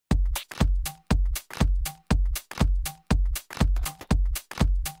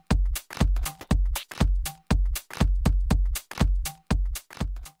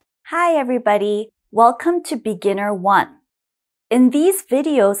Hi everybody, welcome to Beginner 1. In these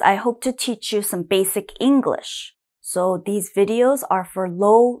videos, I hope to teach you some basic English. So these videos are for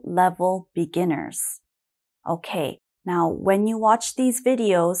low-level beginners. Okay, now when you watch these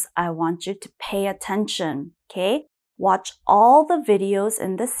videos, I want you to pay attention, okay? Watch all the videos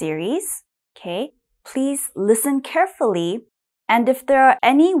in the series, okay? Please listen carefully, and if there are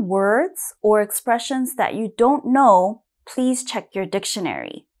any words or expressions that you don't know, please check your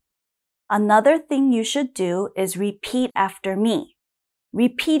dictionary. Another thing you should do is repeat after me.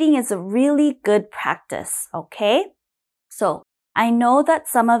 Repeating is a really good practice, okay? So, I know that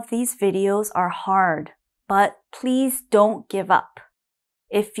some of these videos are hard, but please don't give up.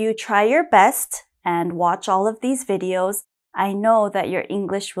 If you try your best and watch all of these videos, I know that your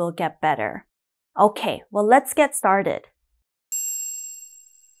English will get better. Okay, well, let's get started.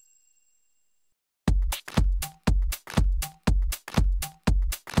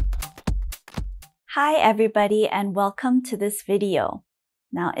 Hi everybody and welcome to this video.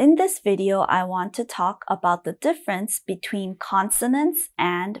 Now in this video, I want to talk about the difference between consonants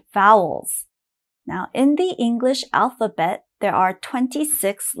and vowels. Now in the English alphabet, there are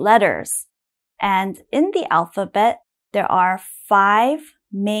 26 letters. And in the alphabet, there are 5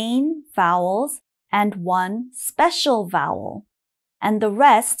 main vowels and 1 special vowel. And the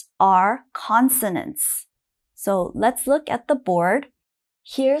rest are consonants. So let's look at the board.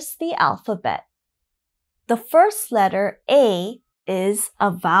 Here's the alphabet. The first letter, A, is a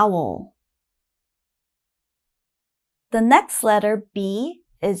vowel. The next letter, B,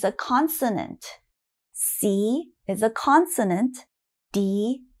 is a consonant. C is a consonant.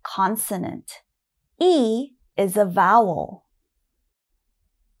 D, consonant. E is a vowel.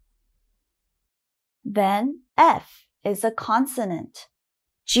 Then F is a consonant.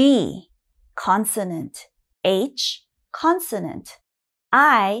 G, consonant. H, consonant.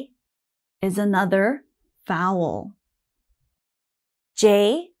 I is another vowel.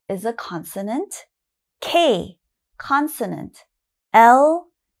 J is a consonant. K, consonant. L,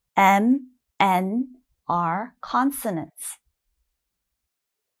 M, N are consonants.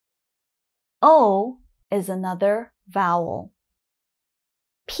 O is another vowel.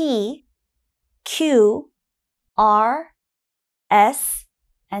 P, Q, R, S,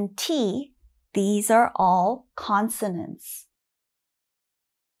 and T, these are all consonants.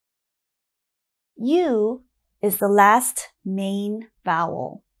 U is the last main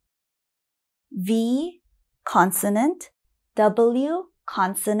vowel. V, consonant. W,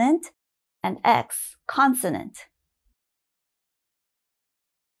 consonant. And X, consonant.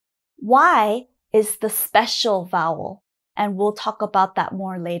 Y is the special vowel, and we'll talk about that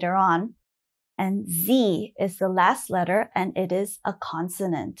more later on. And Z is the last letter, and it is a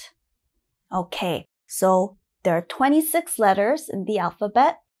consonant. Okay, so there are 26 letters in the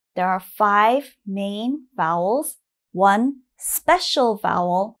alphabet. There are 5 main vowels, 1 special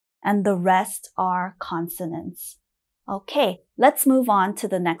vowel, and the rest are consonants. Okay, let's move on to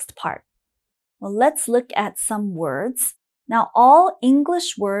the next part. Well, let's look at some words. Now, all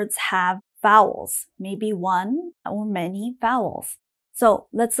English words have vowels, maybe 1 or many vowels. So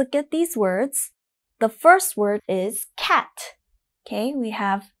let's look at these words. The first word is cat. Okay, we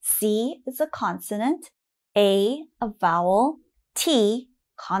have C is a consonant, A a vowel, T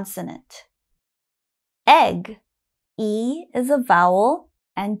consonant. Egg, E is a vowel,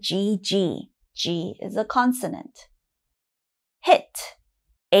 and G is a consonant. Hit,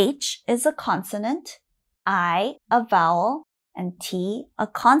 H is a consonant, I a vowel, and T a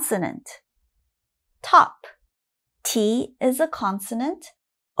consonant. Top, T is a consonant,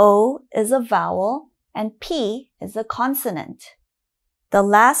 O is a vowel, and P is a consonant. The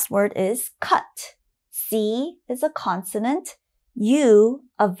last word is cut. C is a consonant, U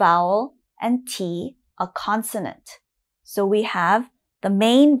a vowel, and T a consonant. So we have the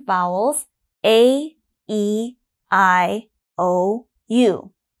main vowels A, E, I, O,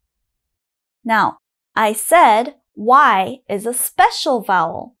 U. Now, I said Y is a special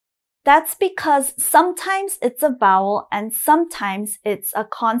vowel. That's because sometimes it's a vowel and sometimes it's a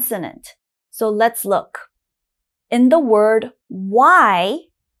consonant. So let's look. In the word Y,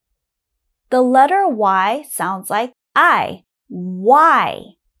 the letter Y sounds like I. Y.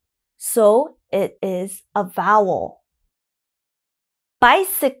 So it is a vowel.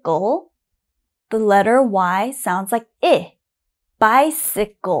 Bicycle, the letter Y sounds like I.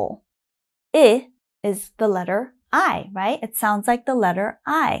 Bicycle. I is the letter I, right? It sounds like the letter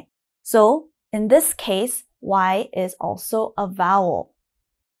I. So in this case, Y is also a vowel.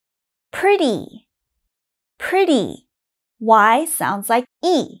 Pretty. Pretty. Y sounds like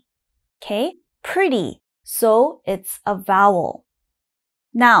E. Okay? Pretty. So it's a vowel.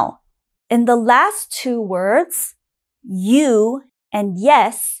 Now, In the last two words, you and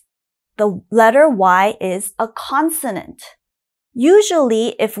yes, the letter Y is a consonant.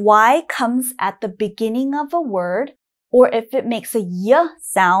 Usually, if Y comes at the beginning of a word, or if it makes a y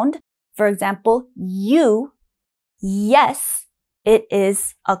sound, for example, you, yes, it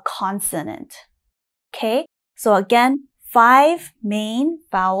is a consonant. Okay, so again, 5 main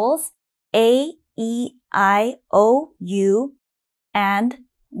vowels, A, E, I, O, U, and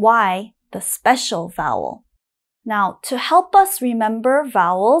Y, the special vowel. Now, to help us remember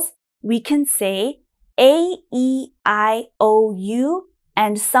vowels, we can say A, E, I, O, U,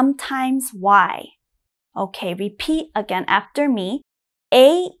 and sometimes Y. Okay, repeat again after me.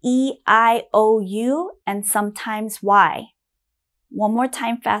 A, E, I, O, U, and sometimes Y. One more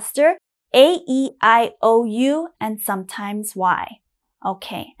time faster. A, E, I, O, U, and sometimes Y.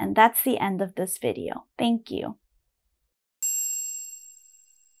 Okay, and that's the end of this video. Thank you.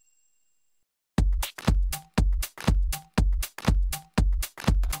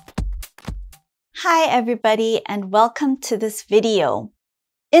 Hi everybody, and welcome to this video.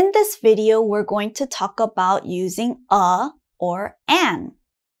 In this video, we're going to talk about using a or an.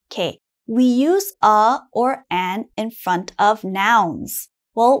 Okay, we use a or an in front of nouns.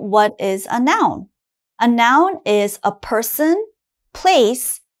 Well, what is a noun? A noun is a person,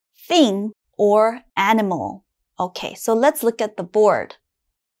 place, thing, or animal. Okay, so let's look at the board.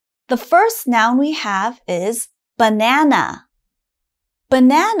 The first noun we have is banana.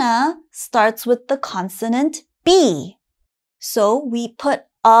 Banana starts with the consonant B. So we put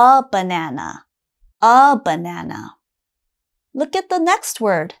a banana, a banana. Look at the next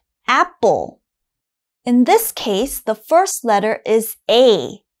word, apple. In this case, the first letter is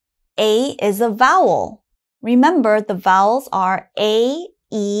A. A is a vowel. Remember, the vowels are A,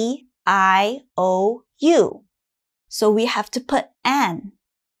 E, I, O, U. So we have to put an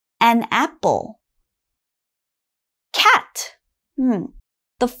apple. Cat.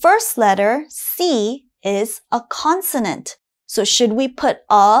 The first letter, C, is a consonant. So should we put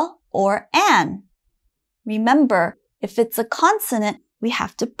a or an? Remember, if it's a consonant, we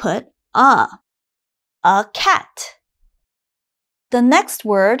have to put a cat. The next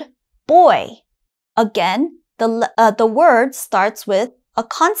word, boy. Again, the word starts with a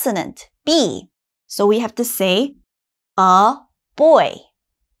consonant, B. So we have to say a boy.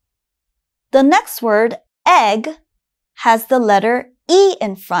 The next word, egg, has the letter E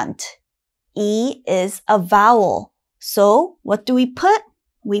in front. E is a vowel. So what do we put?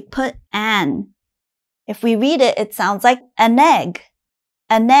 We put an. If we read it, it sounds like an egg.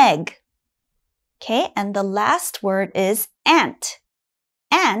 An egg. Okay, and the last word is ant.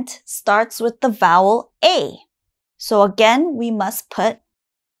 Ant starts with the vowel A. So again, we must put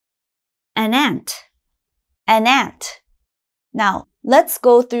an ant. An ant. Now, let's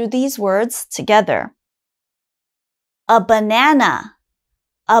go through these words together. A banana.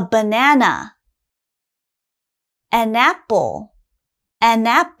 A banana. An apple. An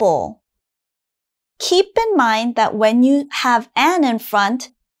apple. Keep in mind that when you have an in front,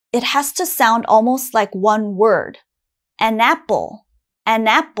 it has to sound almost like one word. An apple. An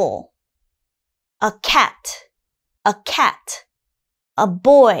apple. A cat. A cat. A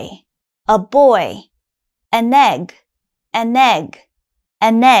boy. A boy. An egg. An egg.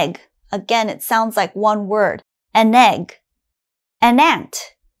 An egg. Again, it sounds like one word. An egg. An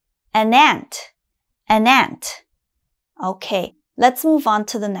ant. An ant. An ant. Okay, let's move on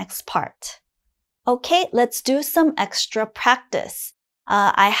to the next part. Okay, let's do some extra practice.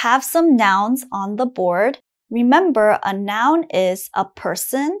 I have some nouns on the board. Remember, a noun is a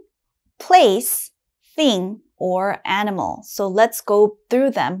person, place, thing, or animal. So let's go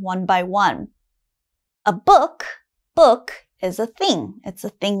through them one by one. A book is a thing. It's a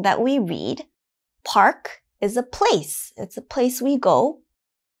thing that we read. Park is a place. It's a place we go.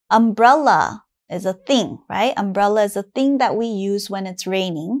 Umbrella is a thing, right? Umbrella is a thing that we use when it's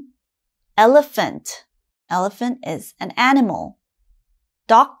raining. Elephant. Elephant is an animal.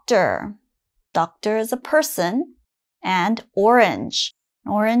 Doctor. Doctor is a person. And orange.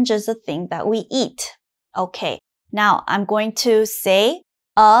 Orange is a thing that we eat. Okay, now I'm going to say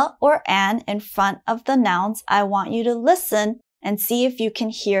a or an in front of the nouns. I want you to listen and see if you can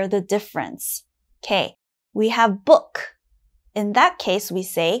hear the difference. Okay, we have book. In that case, we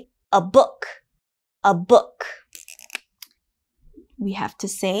say a book. A book. We have to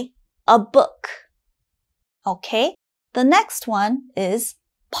say a book. Okay, the next one is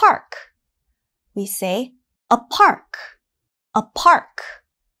park. We say a park. A park.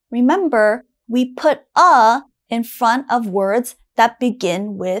 Remember, we put a in front of words that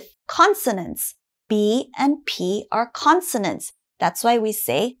begin with consonants. B and P are consonants. That's why we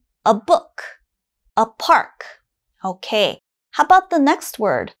say a book, a park. Okay, how about the next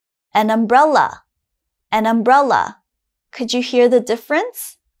word? An umbrella, an umbrella. Could you hear the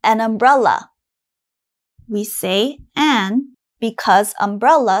difference? An umbrella. We say an because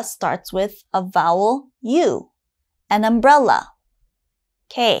umbrella starts with a vowel U. An umbrella.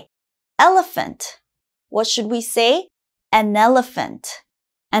 Okay, elephant. What should we say? An elephant.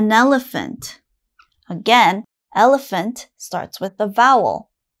 An elephant. Again, elephant starts with a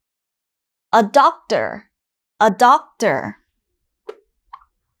vowel. A doctor. A doctor.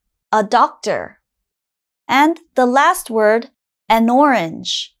 A doctor. And the last word, an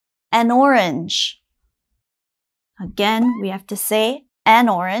orange. An orange. Again, we have to say an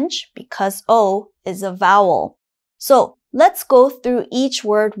orange because O is a vowel. So let's go through each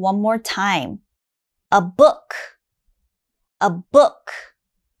word one more time. A book. A book.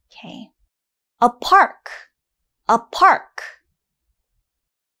 Okay. A park. A park.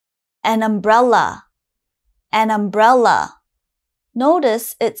 An umbrella. An umbrella.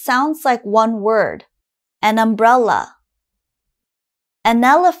 Notice it sounds like one word. An umbrella. An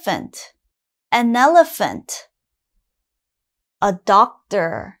elephant. An elephant. A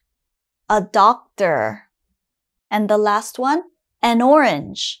doctor. A doctor. And the last one, an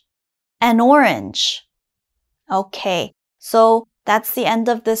orange. An orange. Okay, so that's the end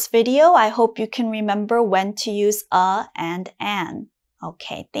of this video. I hope you can remember when to use a and an.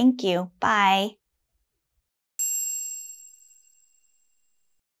 Okay, thank you. Bye.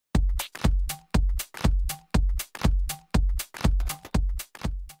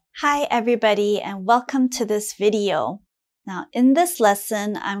 Hi everybody and welcome to this video. Now in this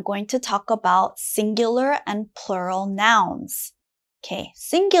lesson, I'm going to talk about singular and plural nouns. Okay,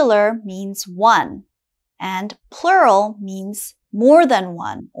 singular means one and plural means more than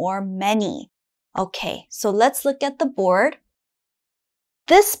one or many. Okay, so let's look at the board.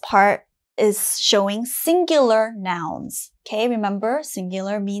 This part is showing singular nouns. Okay, remember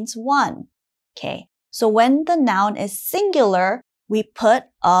singular means one. Okay, so when the noun is singular, we put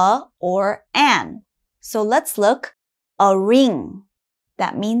a or an. So let's look. A ring.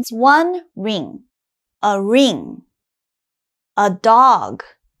 That means one ring. A ring. A dog.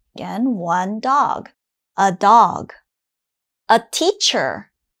 Again, one dog. A dog. A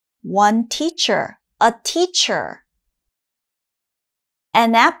teacher. One teacher. A teacher.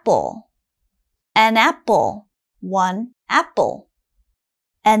 An apple. An apple. One apple.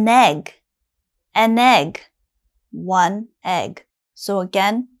 An egg. An egg. One egg. So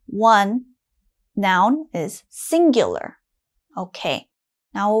again, one noun is singular. Okay,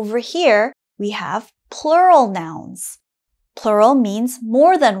 now over here we have plural nouns. Plural means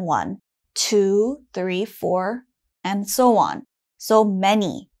more than one, 2, 3, 4, and so on. So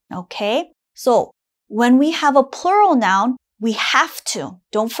many, okay? So when we have a plural noun, we have to,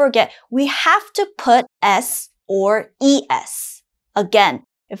 don't forget, we have to put S or ES. Again,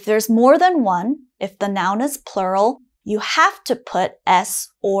 if there's more than one, if the noun is plural, you have to put S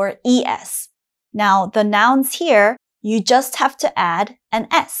or ES. Now, the nouns here, you just have to add an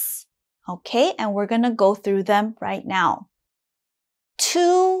S. Okay, and we're going to go through them right now.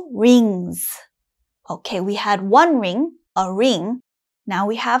 2 rings. Okay, we had one ring, a ring. Now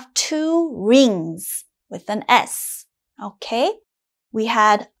we have 2 rings with an S. Okay, we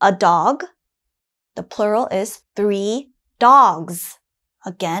had a dog. The plural is 3 dogs.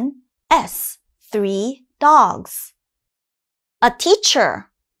 Again, S, 3 dogs. A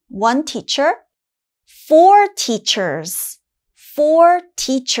teacher, one teacher. 4 teachers. 4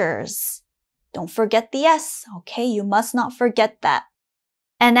 teachers. Don't forget the S, okay? You must not forget that.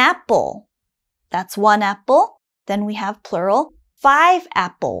 An apple. That's one apple. Then we have plural, 5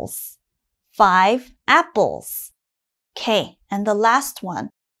 apples. 5 apples. Okay, and the last one,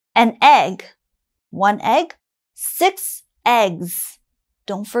 an egg. One egg, 6 eggs.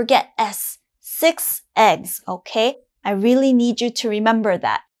 Don't forget S, 6 eggs, okay? I really need you to remember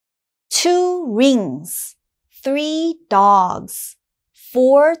that. 2 rings, 3 dogs,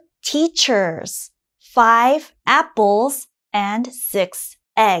 4 teachers, 5 apples, and 6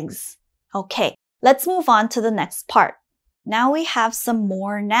 eggs. Okay, let's move on to the next part. Now we have some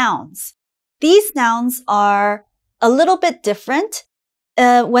more nouns. These nouns are a little bit different.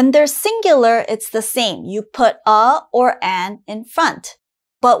 When they're singular, it's the same. You put a or an in front.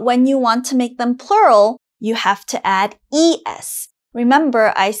 But when you want to make them plural, you have to add ES.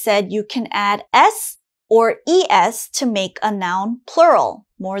 Remember, I said you can add S or ES to make a noun plural,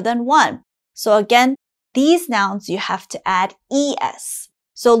 more than one. So again, these nouns you have to add ES.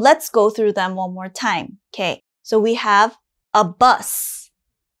 So let's go through them one more time. Okay, so we have a bus.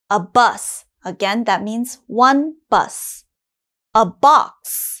 A bus. Again, that means one bus. A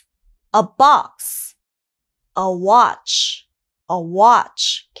box. A box, a watch,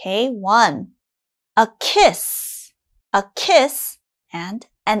 okay, 1. A kiss, and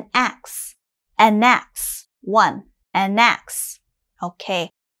an axe, 1, an axe. Okay,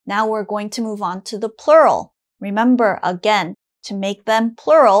 now we're going to move on to the plural. Remember, again, to make them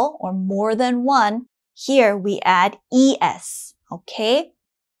plural or more than one, here we add es, okay?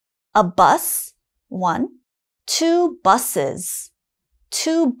 A bus, 1. 2 buses,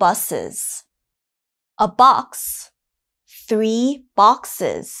 2 buses. A box, 3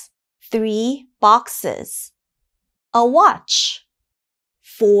 boxes, 3 boxes. A watch,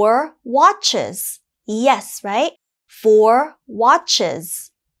 4 watches. Yes, right? 4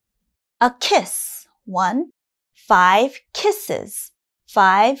 watches. A kiss, 1. 5 kisses,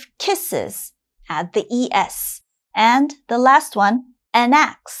 5 kisses. Add the es. And the last one, an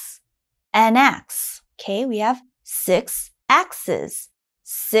axe, an axe. Okay, we have 6 axes,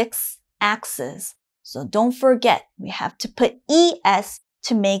 6 axes. So don't forget, we have to put es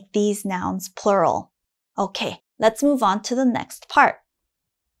to make these nouns plural. Okay, let's move on to the next part.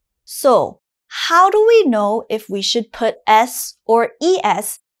 So, how do we know if we should put s or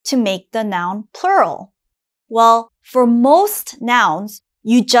es to make the noun plural? Well, for most nouns,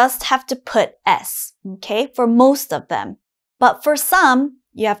 you just have to put s, okay, for most of them. But for some,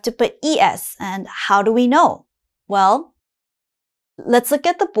 you have to put es, and how do we know? Well, let's look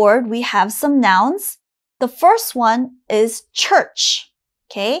at the board. We have some nouns. The first one is church,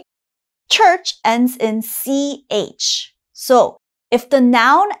 okay? Church ends in ch. So, if the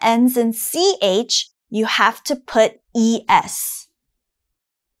noun ends in ch, you have to put es.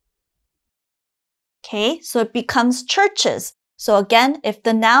 Okay, so it becomes churches. So again, if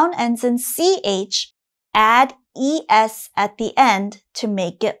the noun ends in ch, add es at the end to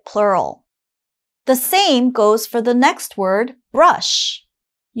make it plural. The same goes for the next word, brush.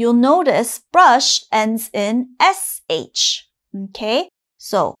 You'll notice brush ends in sh. Okay,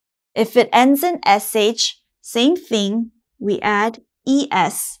 so if it ends in sh, same thing, we add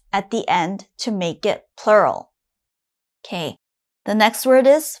es at the end to make it plural. Okay, the next word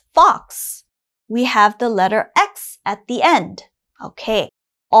is fox. We have the letter x at the end. Okay,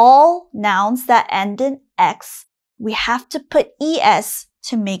 all nouns that end in x, we have to put es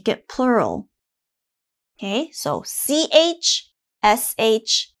to make it plural. Okay, so ch,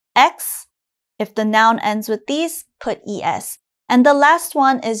 sh, x. If the noun ends with these, put es. And the last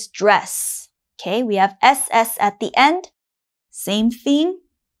one is dress. Okay, we have ss at the end. Same thing.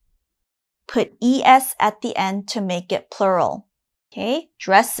 Put es at the end to make it plural. Okay,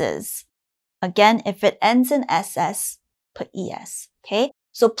 dresses. Again, if it ends in ss, put es. Okay,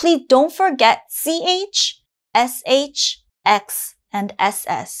 so please don't forget ch, sh, x, and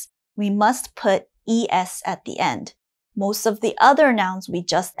ss. We must put es at the end. Most of the other nouns, we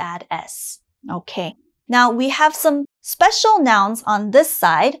just add s. Okay, now we have some special nouns on this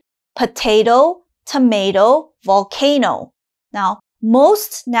side. Potato, tomato, volcano. Now,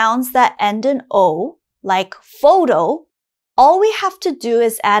 most nouns that end in o, like photo, all we have to do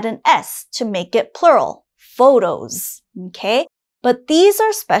is add an s to make it plural. Photos. Okay? But these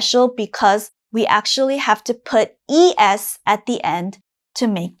are special because we actually have to put es at the end to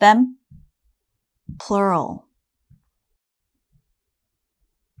make them plural.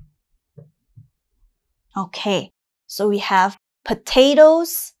 Okay, so we have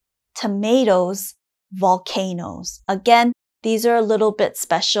potatoes, tomatoes, volcanoes. Again, these are a little bit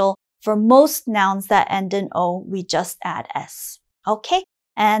special. For most nouns that end in o, we just add s. Okay,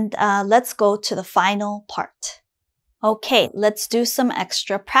 and let's go to the final part. Okay, let's do some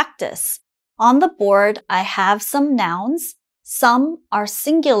extra practice. On the board, I have some nouns. Some are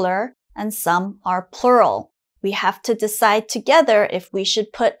singular and some are plural. We have to decide together if we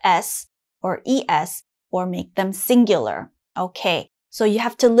should put s or es or make them singular. Okay, so you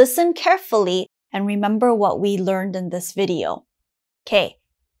have to listen carefully and remember what we learned in this video. Okay,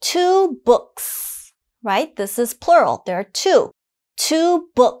 2 books, right? This is plural. There are 2. 2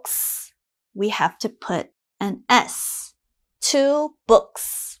 books. We have to put an s. 2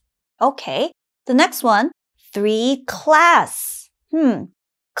 books. Okay, the next one, 3 class.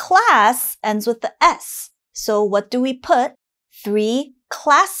 Class ends with the s. So what do we put? 3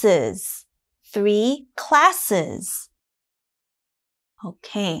 classes. 3 classes.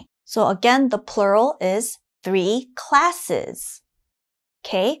 Okay, so again, the plural is 3 classes.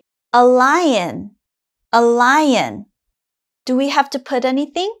 Okay, a lion. A lion. Do we have to put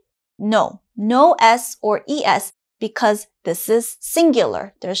anything? No, no s or es because this is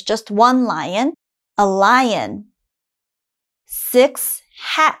singular. There's just one lion. A lion. 6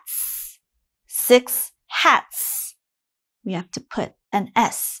 hats. 6 hats. We have to put an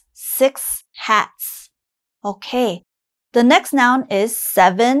s. 6 hats. Okay, the next noun is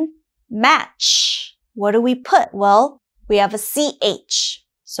 7 match. What do we put? Well, we have a CH,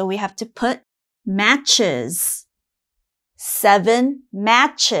 so we have to put matches. 7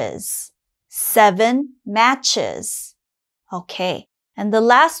 matches. 7 matches. Okay, and the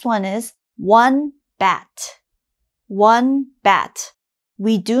last one is 1 bat. 1 bat.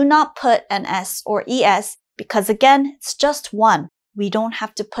 We do not put an S or ES because again, it's just one. We don't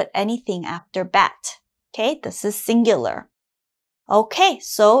have to put anything after bat. Okay, this is singular. Okay,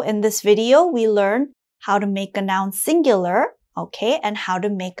 so in this video, we learned how to make a noun singular, okay, and how to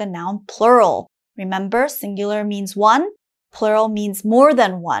make a noun plural. Remember, singular means one, plural means more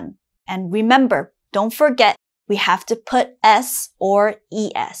than one. And remember, don't forget, we have to put S or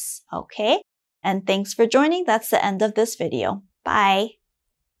ES, okay? And thanks for joining. That's the end of this video. Bye.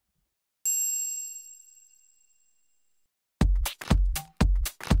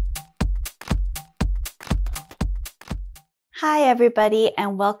 Hi everybody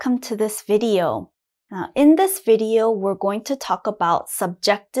and welcome to this video. Now in this video, we're going to talk about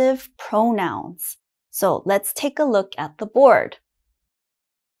subjective pronouns. So let's take a look at the board.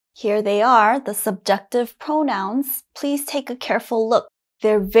 Here they are, the subjective pronouns. Please take a careful look.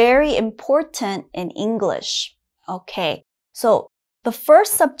 They're very important in English. Okay, so the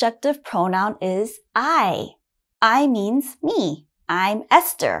first subjective pronoun is I. I means me. I'm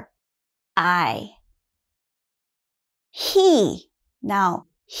Esther. I. He. Now,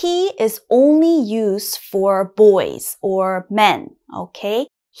 he is only used for boys or men, okay?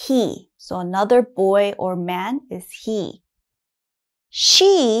 He. So another boy or man is he.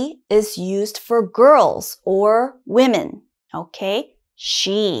 She is used for girls or women, okay?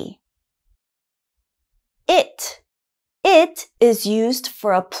 She. It. It is used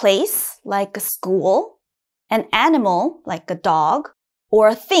for a place like a school, an animal like a dog, or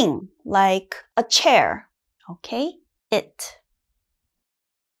a thing like a chair, okay? It.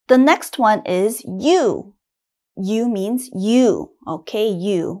 The next one is you. You means you, okay?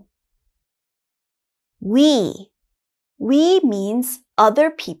 You. We. We means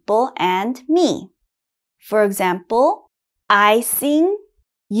other people and me. For example, I sing,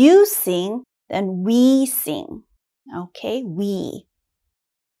 you sing, then we sing. Okay, we.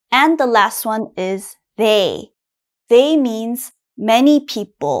 And the last one is they. They means many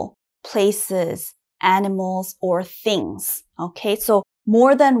people, places, animals, or things. Okay, so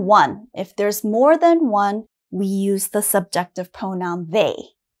more than one. If there's more than one, we use the subjective pronoun they.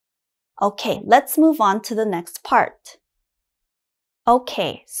 Okay, let's move on to the next part.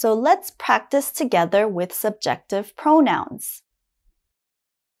 Okay, so let's practice together with subjective pronouns.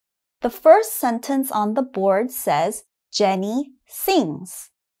 The first sentence on the board says, Jenny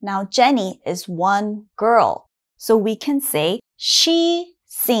sings. Now, Jenny is one girl, so we can say she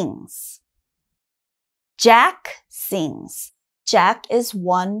sings. Jack sings. Jack is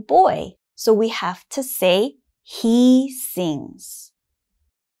one boy, so we have to say he sings.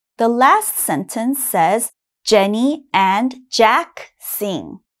 The last sentence says, Jenny and Jack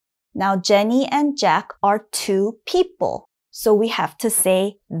sing. Now, Jenny and Jack are two people, so we have to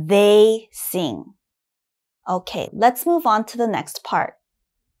say they sing. Okay, let's move on to the next part.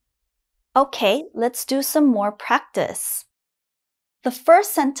 Okay, let's do some more practice. The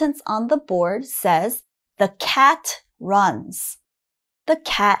first sentence on the board says, the cat runs. The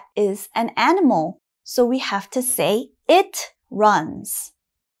cat is an animal, so we have to say it runs.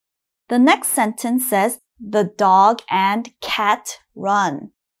 The next sentence says, the dog and cat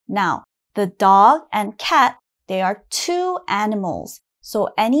run. Now, the dog and cat, they are two animals. So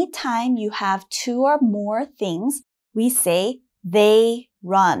anytime you have two or more things, we say they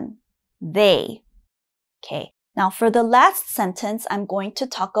run. They. Okay. Now for the last sentence, I'm going to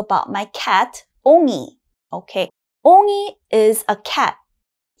talk about my cat, Ongi. Okay. Ongi is a cat.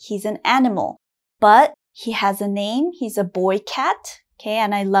 He's an animal, but he has a name. He's a boy cat. Okay.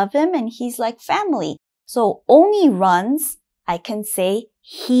 And I love him and he's like family. So Ongi runs. I can say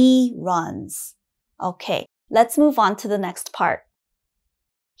he runs. Okay. Let's move on to the next part.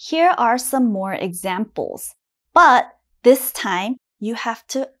 Here are some more examples, but this time you have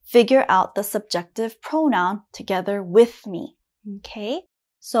to figure out the subjective pronoun together with me. Okay?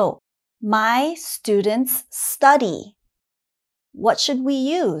 So, my students study. What should we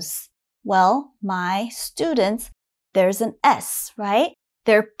use? Well, my students, there's an S, right?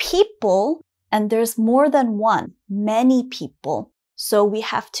 They're people and there's more than one, many people. So we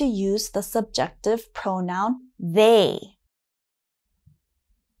have to use the subjective pronoun they.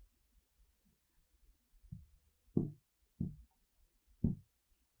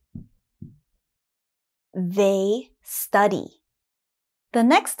 They study. The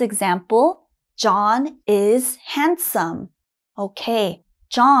next example, John is handsome. Okay,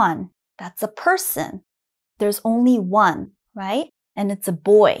 John, that's a person. There's only one, right? And it's a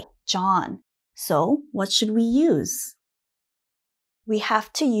boy, John. So what should we use? We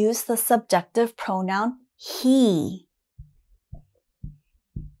have to use the subjective pronoun he.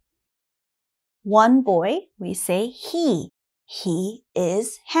 One boy, we say he. He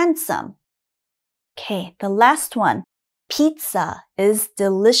is handsome. Okay, the last one. Pizza is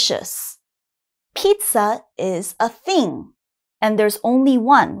delicious. Pizza is a thing. And there's only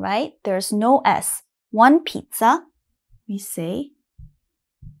one, right? There's no S. One pizza, we say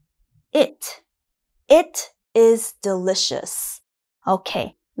it. It is delicious.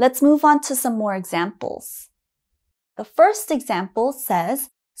 Okay, let's move on to some more examples. The first example says,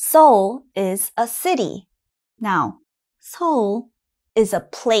 Seoul is a city. Now, Seoul is a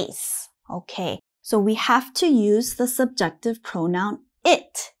place. Okay, so we have to use the subjective pronoun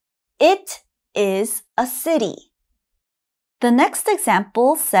it. It is a city. The next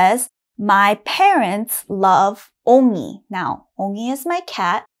example says, my parents love 옹이. Now, 옹이 is my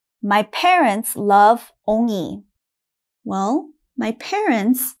cat. My parents love 옹이. Well, my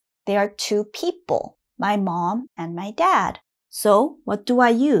parents, they are two people, my mom and my dad. So, what do I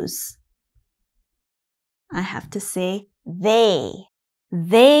use? I have to say they.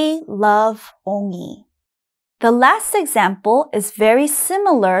 They love 옹이. The last example is very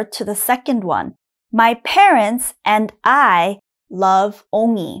similar to the second one. My parents and I love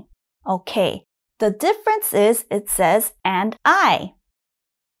옹이. Okay, the difference is it says and I.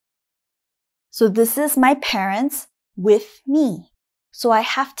 So this is my parents with me. So I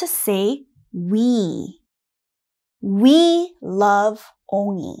have to say we. We love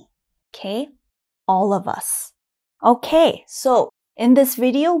옹이. Okay, all of us. Okay, so in this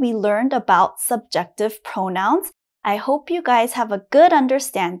video, we learned about subjective pronouns. I hope you guys have a good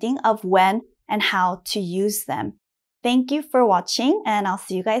understanding of when and how to use them. Thank you for watching, and I'll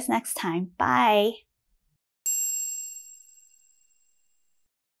see you guys next time. Bye!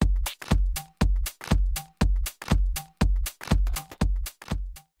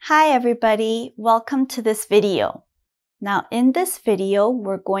 Hi everybody, welcome to this video. Now in this video,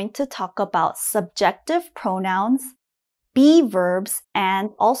 we're going to talk about subjective pronouns, be verbs, and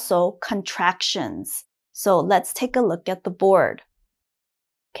also contractions. So let's take a look at the board.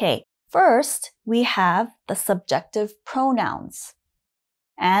 Okay, first we have the subjective pronouns.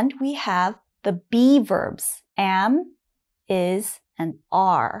 And we have the be verbs, am, is, and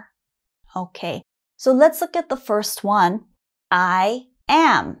are. Okay, so let's look at the first one. I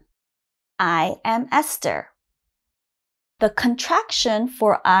am. I am Esther. The contraction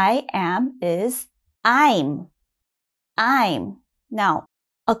for I am is I'm. I'm. Now,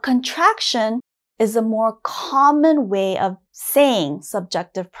 a contraction is a more common way of saying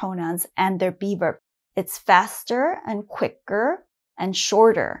subjective pronouns and their be verb. It's faster and quicker and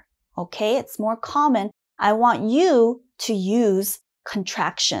shorter. Okay, it's more common. I want you to use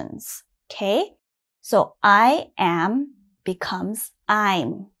contractions. Okay, so I am becomes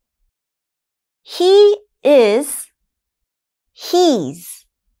I'm. He is he's.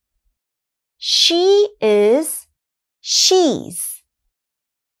 She is she's.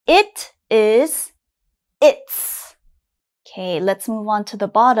 It is its. Okay, let's move on to the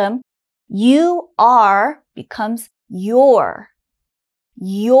bottom. You are becomes your.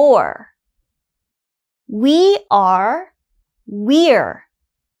 Your. We are we're.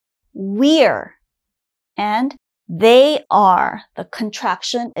 We're. And they are. The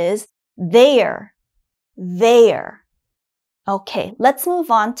contraction is their. Their. Okay, let's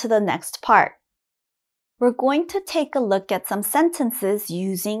move on to the next part. We're going to take a look at some sentences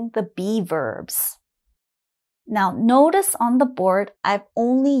using the be verbs. Now, notice on the board, I've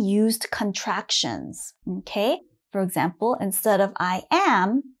only used contractions. Okay? For example, instead of I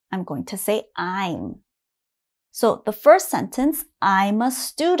am, I'm going to say I'm. So the first sentence, I'm a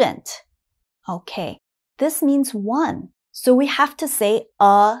student. Okay, this means one. So we have to say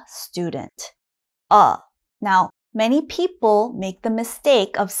a student. A. Now, many people make the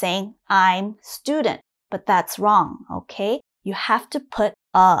mistake of saying I'm student, but that's wrong, okay? You have to put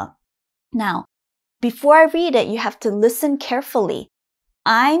a. Now, before I read it, you have to listen carefully.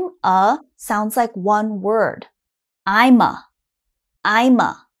 I'm a sounds like one word. I'm a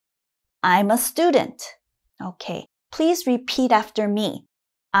student. Okay, please repeat after me.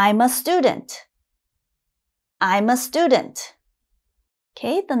 I'm a student. I'm a student.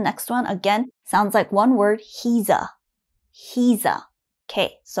 Okay, the next one again sounds like one word. He's a.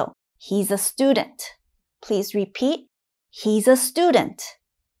 Okay, so he's a student. Please repeat. He's a student.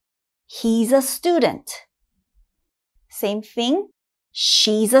 He's a student. Same thing.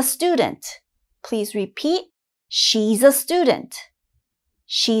 She's a student. Please repeat. She's a student.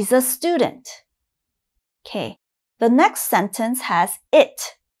 She's a student. Okay, the next sentence has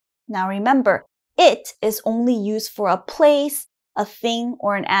it. Now remember, it is only used for a place, a thing,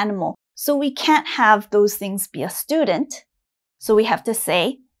 or an animal. So we can't have those things be a student. So we have to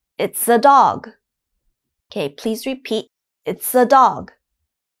say, it's a dog. Okay, please repeat. It's a dog.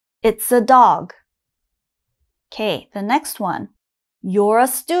 It's a dog. Okay, the next one. You're a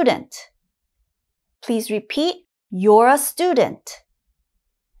student. Please repeat. You're a student.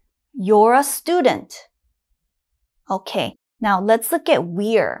 You're a student. Okay, now let's look at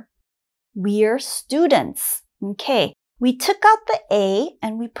we're. We're students. Okay, we took out the A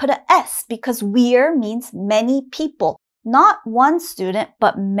and we put an S because we're means many people. Not one student,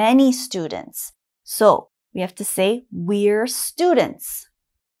 but many students. So we have to say, we're students.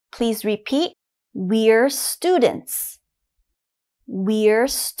 Please repeat. We're students. We're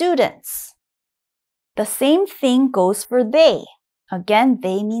students. The same thing goes for they. Again,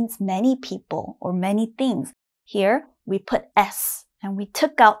 they means many people or many things. Here, we put S and we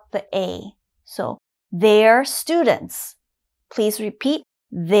took out the A. So, they're students. Please repeat.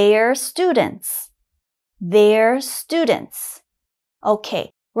 They're students. They're students.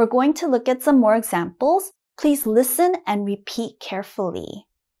 Okay, we're going to look at some more examples. Please listen and repeat carefully.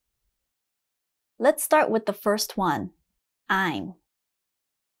 Let's start with the first one. I'm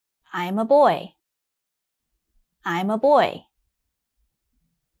a boy. I'm a boy.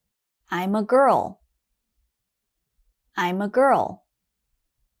 I'm a girl. I'm a girl.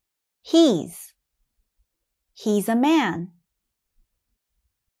 He's a man.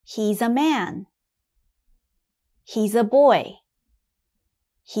 He's a man. He's a boy.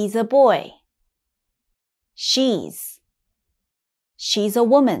 He's a boy. She's a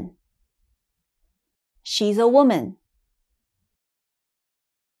woman. She's a woman.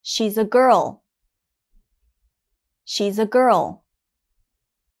 She's a girl. She's a girl.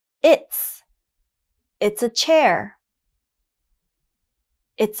 It's a chair.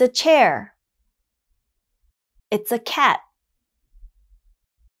 It's a chair. It's a cat.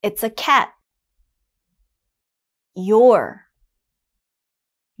 It's a cat. You're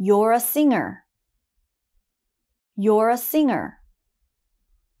a singer. You're a singer.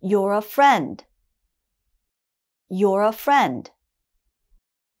 You're a friend. You're a friend.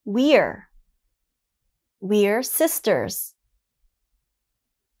 We're sisters.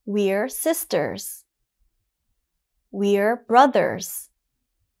 We're sisters. We're brothers.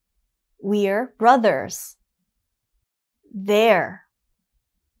 We're brothers. They're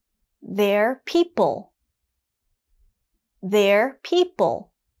people. They're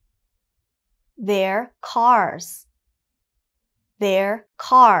people. They're cars. They're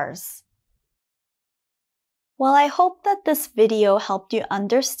cars. Well, I hope that this video helped you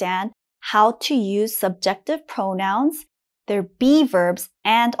understand how to use subjective pronouns, their be verbs,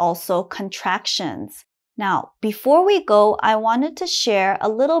 and also contractions. Now, before we go, I wanted to share a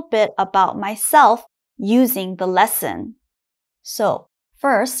little bit about myself using the lesson. So,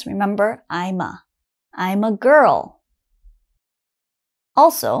 first, remember, I'm a girl.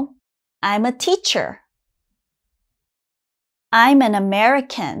 Also, I'm a teacher. I'm an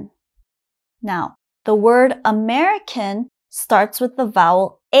American. Now, the word American starts with the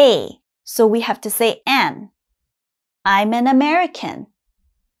vowel A, so we have to say an. I'm an American.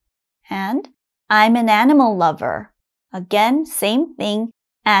 And I'm an animal lover. Again, same thing.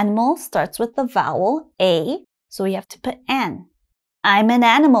 Animal starts with the vowel A, so we have to put an. I'm an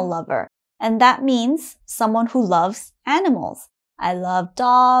animal lover, and that means someone who loves animals. I love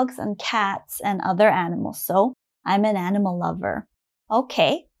dogs and cats and other animals, so I'm an animal lover.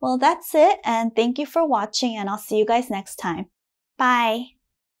 Okay, well that's it, and thank you for watching, and I'll see you guys next time. Bye!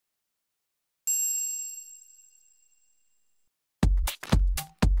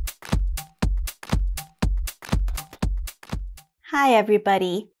 Hi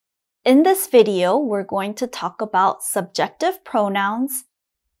everybody! In this video, we're going to talk about subjective pronouns,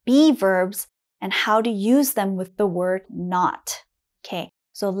 be verbs, and how to use them with the word not. Okay,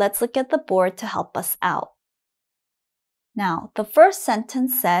 so let's look at the board to help us out. Now, the first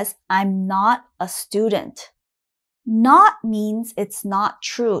sentence says, I'm not a student. Not means it's not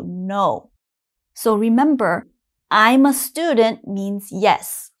true, no. So remember, I'm a student means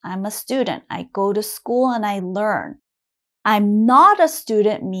yes, I'm a student. I go to school and I learn. I'm not a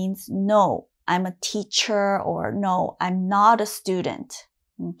student means no, I'm a teacher, or no, I'm not a student.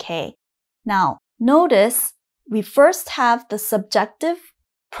 Okay, now notice we first have the subjective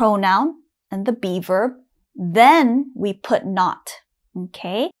pronoun and the be verb, then we put not.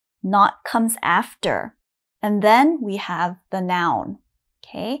 Okay, not comes after. And then we have the noun.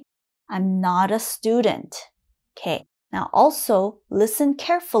 Okay, I'm not a student. Okay, now also listen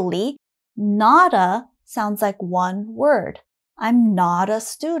carefully. Nada sounds like one word. I'm not a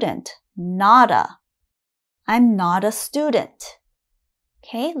student. Nada. I'm not a student.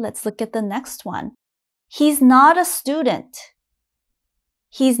 Okay, let's look at the next one. He's not a student.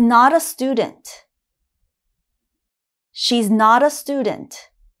 He's not a student. She's not a student.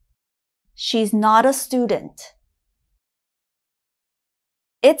 She's not a student.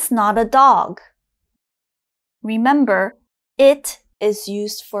 It's not a dog. Remember, it is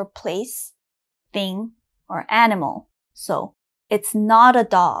used for place, thing, or animal. So, it's not a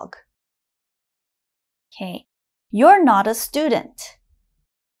dog. Okay, you're not a student.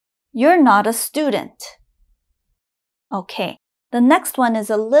 You're not a student. Okay, the next one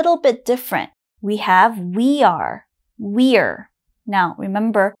is a little bit different. We have we are, we're. Now,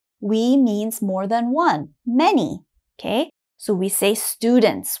 remember, we means more than one, many. Okay, so we say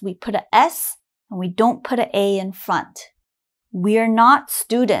students. We put an S and we don't put an A in front. We're not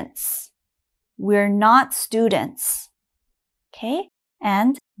students. We're not students. Okay,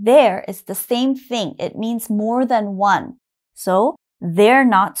 and there is the same thing. It means more than one. So, they're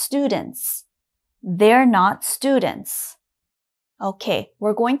not students. They're not students. Okay,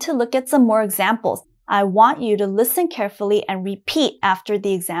 we're going to look at some more examples. I want you to listen carefully and repeat after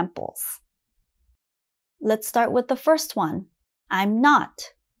the examples. Let's start with the first one. I'm not.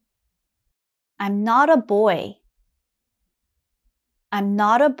 I'm not a boy. I'm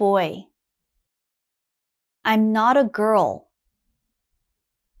not a boy. I'm not a girl.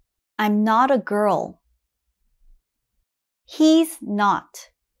 I'm not a girl. He's not.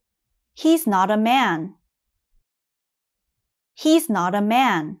 He's not a man. He's not a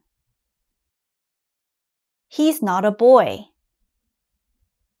man. He's not a boy.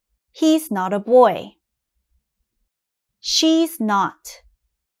 He's not a boy. She's not.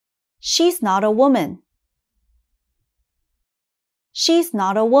 She's not a woman. She's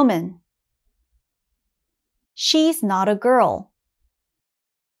not a woman. She's not a girl.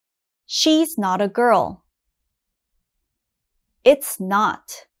 She's not a girl. It's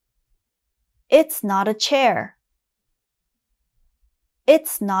not. It's not a chair.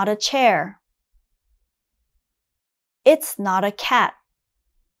 It's not a chair. It's not a cat.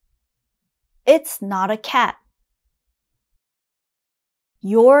 It's not a cat.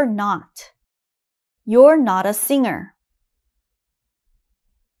 You're not. You're not a singer.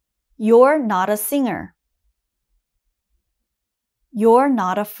 You're not a singer. You're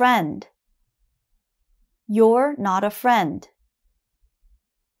not a friend. You're not a friend.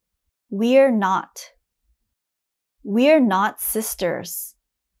 We're not. We're not sisters.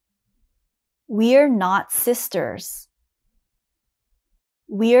 We're not sisters.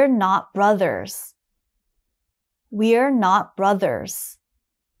 We're not brothers. We're not brothers.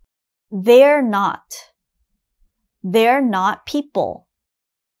 They're not. They're not people.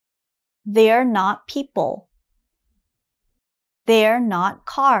 They're not people. They're not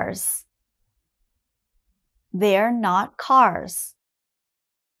cars. They're not cars.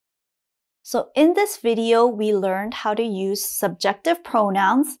 So in this video, we learned how to use subjective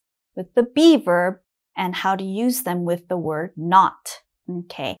pronouns with the be verb and how to use them with the word not.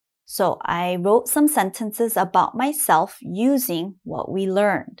 Okay, so I wrote some sentences about myself using what we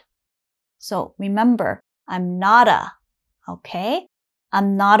learned. So remember, I'm not a, okay?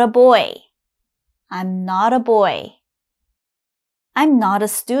 I'm not a boy. I'm not a boy. I'm not a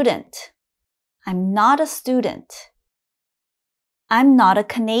student. I'm not a student. I'm not a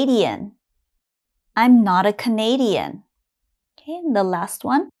Canadian. I'm not a Canadian. Okay, and the last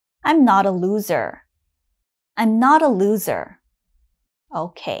one, I'm not a loser. I'm not a loser.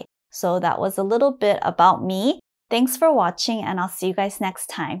 Okay, so that was a little bit about me. Thanks for watching, and I'll see you guys next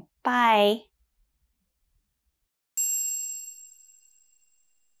time. Bye!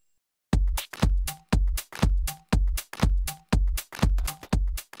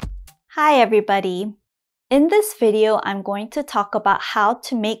 Hi everybody! In this video, I'm going to talk about how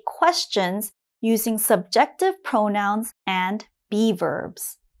to make questions using subjective pronouns and be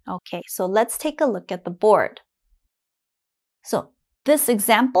verbs. Okay, so let's take a look at the board. So this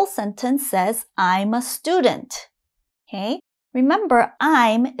example sentence says, I'm a student. Okay, remember,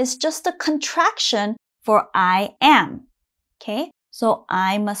 I'm is just a contraction for I am. Okay, so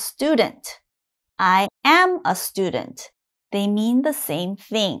I'm a student. I am a student. They mean the same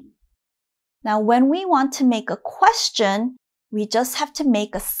thing. Now, when we want to make a question, we just have to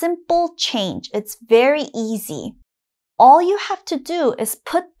make a simple change. It's very easy. All you have to do is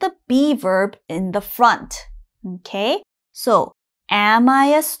put the be verb in the front. Okay? So, am I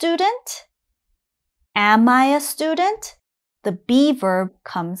a student? Am I a student? the be verb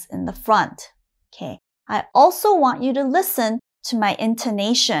comes in the front. Okay. I also want you to listen to my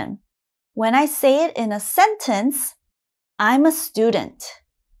intonation. When I say it in a sentence, I'm a student.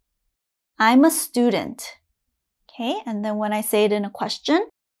 I'm a student. Okay, and then when I say it in a question,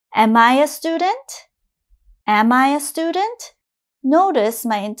 am I a student? Am I a student? Notice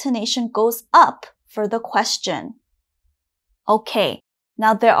my intonation goes up for the question. Okay,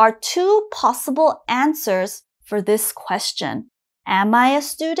 now there are two possible answers for this question. Am I a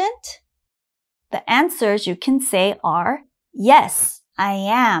student? The answers you can say are, yes, I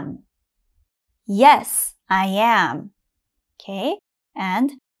am. Yes, I am. Okay,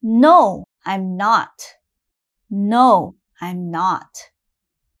 and no, I'm not. No, I'm not.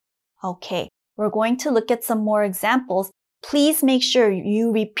 Okay, we're going to look at some more examples. Please make sure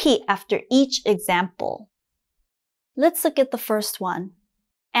you repeat after each example. Let's look at the first one.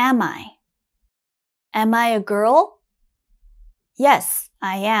 Am I? Am I a girl? Yes,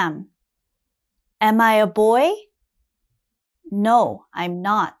 I am. Am I a boy? No, I'm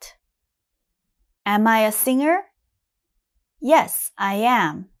not. Am I a singer? Yes, I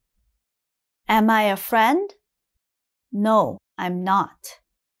am. Am I a friend? No, I'm not.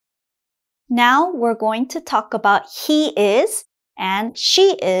 Now we're going to talk about he is and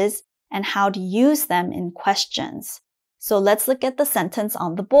she is and how to use them in questions. So let's look at the sentence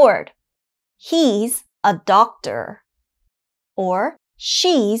on the board. He's a doctor. Or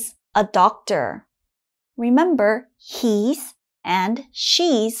she's a doctor. Remember, he's and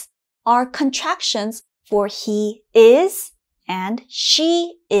she's are contractions for he is and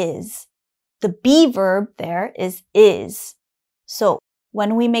she is. The be verb there is. So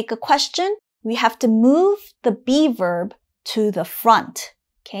when we make a question, we have to move the be verb to the front.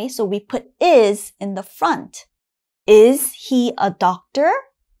 Okay, so we put is in the front. Is he a doctor?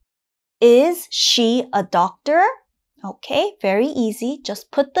 Is she a doctor? Okay, very easy.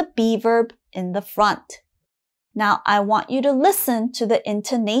 Just put the be verb in the front. Now I want you to listen to the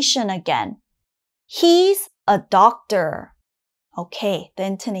intonation again. He's a doctor. Okay, the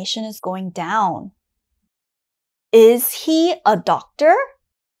intonation is going down. Is he a doctor?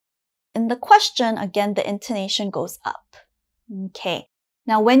 In the question, again, the intonation goes up. Okay.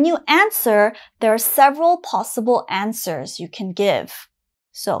 Now, when you answer, there are several possible answers you can give.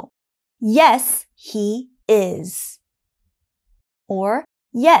 So, yes, he is. Or,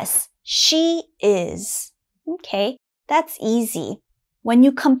 yes, she is. Okay, that's easy. When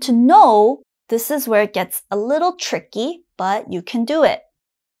you come to no, this is where it gets a little tricky, but you can do it.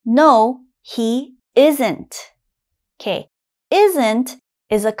 No, he isn't. Okay, isn't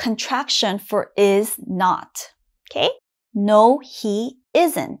is a contraction for is not. Okay, no, he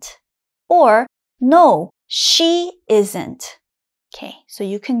isn't. Or, no, she isn't. Okay, so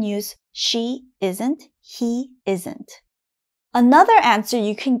you can use she isn't, he isn't. Another answer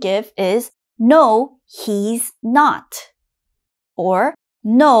you can give is no, he's not. Or,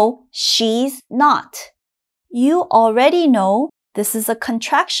 no, she's not. You already know this is a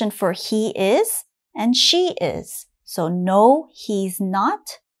contraction for he is and she is. So no, he's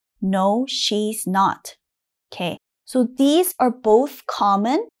not. No, she's not. Okay, so these are both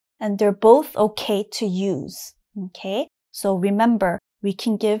common and they're both okay to use. Okay, so remember, we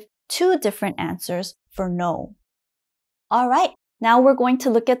can give two different answers for no. All right, now we're going to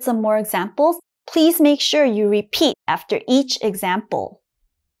look at some more examples. Please make sure you repeat after each example.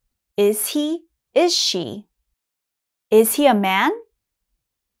 Is he? Is she? Is he a man?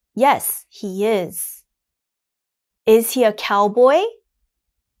 Yes, he is. Is he a cowboy?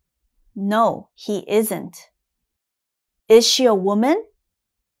 No, he isn't. Is she a woman?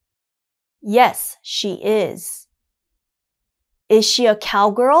 Yes, she is. Is she a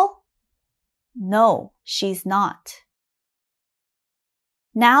cowgirl? No, she's not.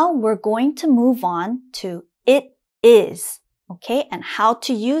 Now we're going to move on to it is, okay, and how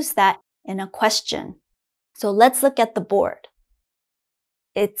to use that in a question. So let's look at the board.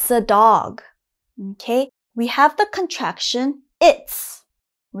 It's a dog, okay? We have the contraction it's.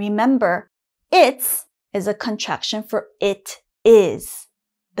 Remember, it's is a contraction for it is.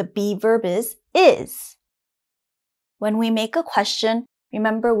 The be verb is. When we make a question,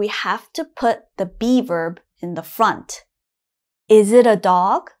 remember we have to put the be verb in the front. Is it a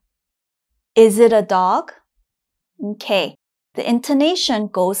dog? Is it a dog? Okay, the intonation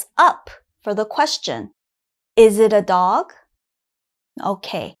goes up for the question. Is it a dog?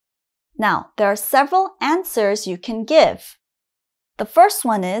 Okay, now there are several answers you can give. The first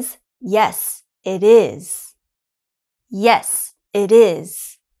one is, yes, it is. Yes, it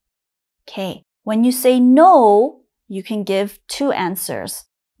is. Okay, when you say no, you can give two answers.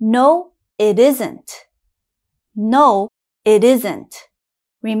 No, it isn't. No, It isn't.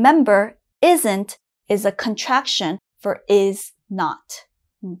 Remember, isn't is a contraction for is not.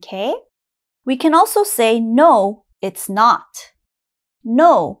 Okay? We can also say no, it's not.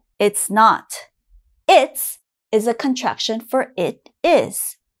 No, it's not. It's is a contraction for it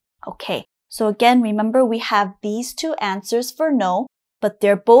is. Okay, so again, remember we have these two answers for no, but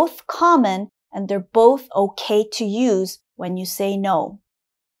they're both common and they're both okay to use when you say no.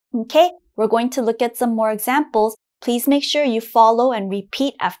 Okay, we're going to look at some more examples. Please make sure you follow and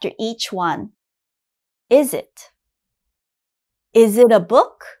repeat after each one. Is it? Is it a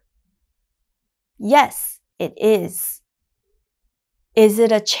book? Yes, it is. Is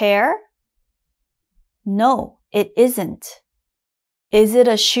it a chair? No, it isn't. Is it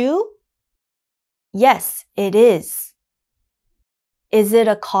a shoe? Yes, it is. Is it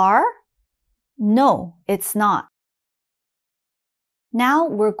a car? No, it's not. Now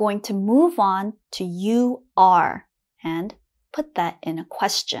we're going to move on to you are and put that in a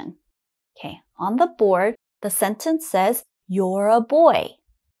question. Okay, on the board, the sentence says, you're a boy.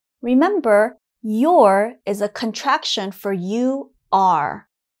 Remember, your is a contraction for you are.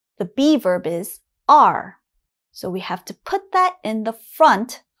 The be verb is are. So we have to put that in the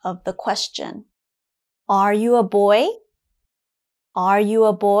front of the question. Are you a boy? Are you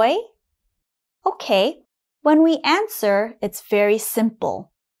a boy? Okay, when we answer, it's very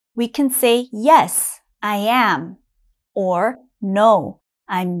simple. We can say, yes, I am, or no,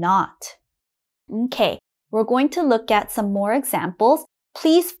 I'm not. Okay, we're going to look at some more examples.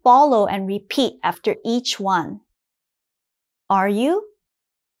 Please follow and repeat after each one. Are you?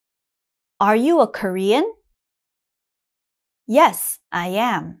 Are you a Korean? Yes, I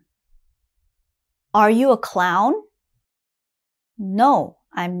am. Are you a clown? No,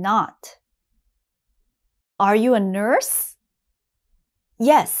 I'm not. Are you a nurse?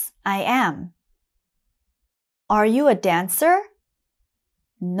 Yes, I am. Are you a dancer?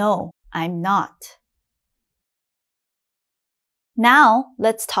 No, I'm not. Now,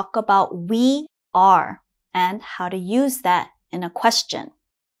 let's talk about we are and how to use that in a question.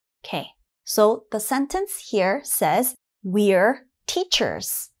 Okay, so the sentence here says, we're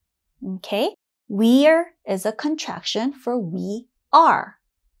teachers. Okay, we're is a contraction for we are.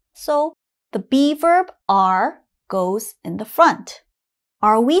 So the be verb are goes in the front.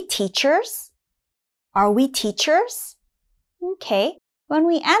 Are we teachers? Are we teachers? Okay, when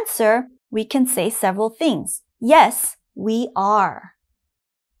we answer, we can say several things. Yes, we are.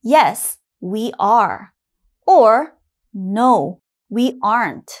 Yes, we are. Or, no, we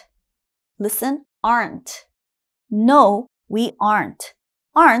aren't. Listen, aren't. No, we aren't.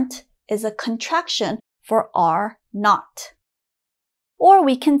 Aren't is a contraction for are not. Or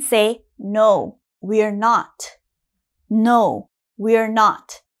we can say, no, we're not. No, we're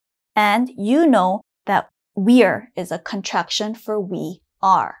not. And you know that we're is a contraction for we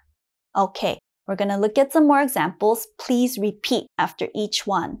are. Okay, we're going to look at some more examples. Please repeat after each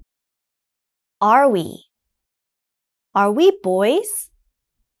one. Are we? Are we boys?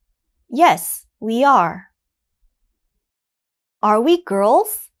 Yes, we are. Are we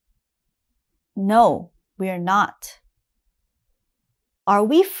girls? No, we're not. Are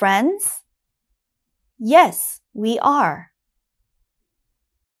we friends? Yes, we are.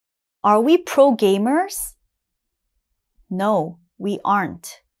 Are we pro gamers? No, we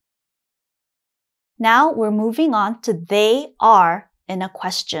aren't. Now we're moving on to they are in a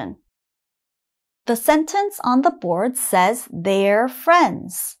question. The sentence on the board says they're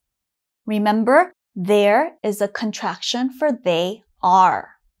friends. Remember, there is a contraction for they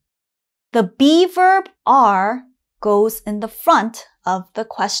are. The be verb are goes in the front of the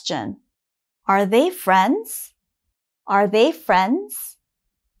question. Are they friends? Are they friends?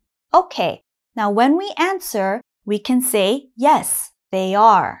 Okay, now when we answer, we can say, yes, they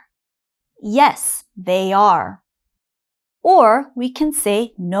are. Yes, they are. Or we can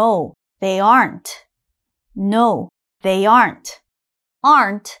say, no, they aren't. No, they aren't.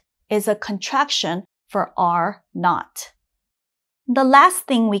 Aren't is a contraction for are not. The last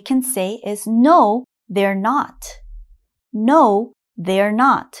thing we can say is, no, they're not. No, they're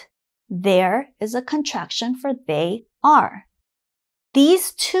not. There is a contraction for they are.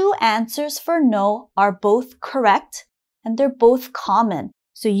 These two answers for no are both correct and they're both common,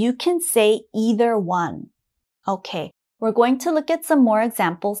 so you can say either one. Okay, we're going to look at some more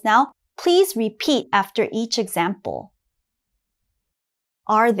examples now. Please repeat after each example.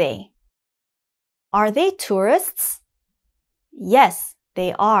 Are they? Are they tourists? Yes,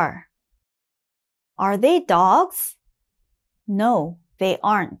 they are. Are they dogs? No, they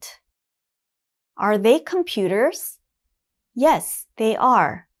aren't. Are they computers? Yes, they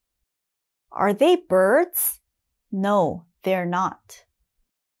are. Are they birds? No, they're not.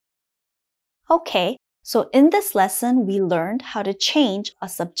 Okay, so in this lesson, we learned how to change a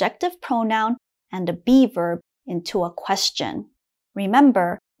subjective pronoun and a be verb into a question.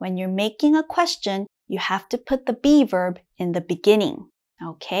 Remember, when you're making a question, you have to put the be verb in the beginning.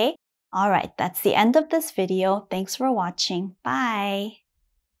 Okay? Alright, that's the end of this video. Thanks for watching. Bye!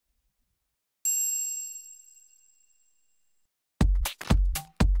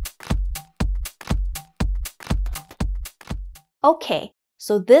 Okay,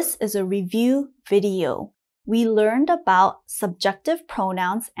 so this is a review video. We learned about subjective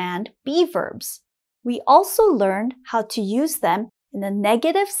pronouns and be verbs. We also learned how to use them in a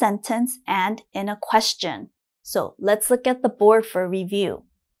negative sentence and in a question. So let's look at the board for review.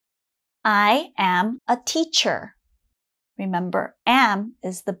 I am a teacher. Remember, am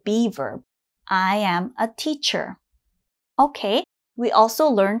is the be verb. I am a teacher. Okay, we also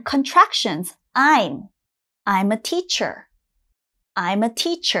learned contractions. I'm a teacher. I'm a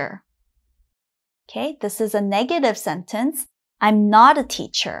teacher. Okay, this is a negative sentence. I'm not a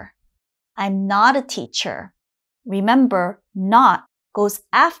teacher. I'm not a teacher. Remember, not goes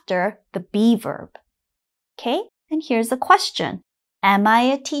after the be verb. Okay, and here's a question. Am I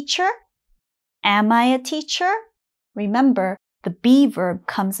a teacher? Am I a teacher? Remember, the be verb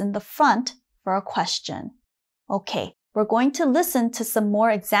comes in the front for a question. Okay, we're going to listen to some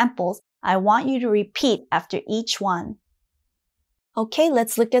more examples. I want you to repeat after each one. Okay,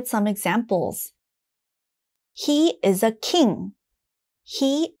 let's look at some examples. He is a king.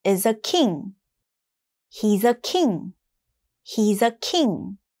 He is a king. He's a king. He's a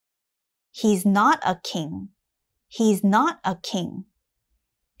king. He's not a king. He's not a king.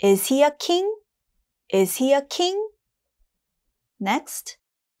 Is he a king? Is he a king? Next,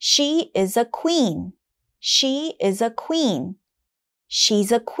 she is a queen. She is a queen.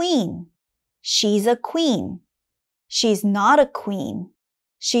 She's a queen. She's a queen. She's not a queen.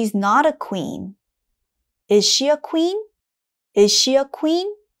 She's not a queen. Is she a queen? Is she a queen?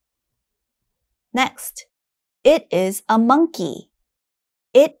 Next, it is a monkey.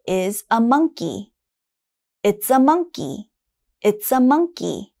 It is a monkey. It's a monkey. It's a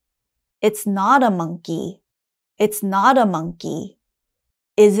monkey. It's not a monkey. It's not a monkey.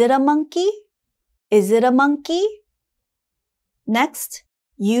 Is it a monkey? Is it a monkey? Next,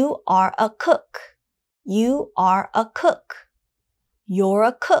 you are a cook. You are a cook. You're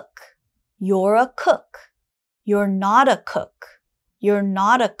a cook. You're a cook. You're not a cook. You're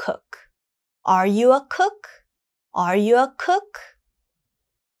not a cook. Are you a cook? Are you a cook?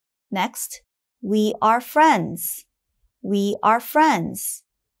 Next, we are friends. We are friends.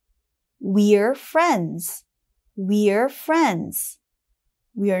 We're friends. We're friends.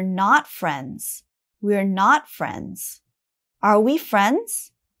 We're not friends. We're not friends. Are we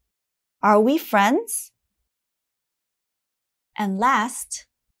friends? Are we friends? And last,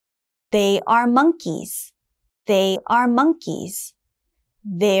 they are monkeys. They are monkeys.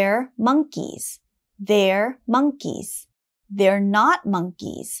 They're monkeys. They're monkeys. They're not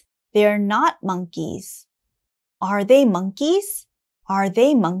monkeys. They're not monkeys. Are they monkeys? Are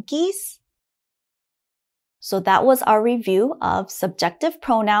they monkeys? So that was our review of subjective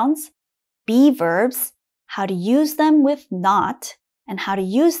pronouns, be verbs, how to use them with not, and how to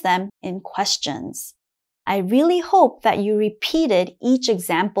use them in questions. I really hope that you repeated each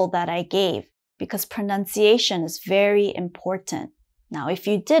example that I gave because pronunciation is very important. Now, if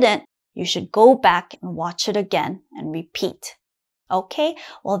you didn't, you should go back and watch it again and repeat. Okay,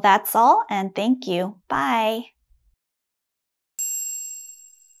 well, that's all, and thank you. Bye.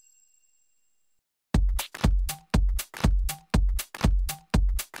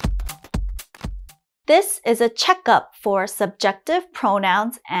 This is a checkup for subjective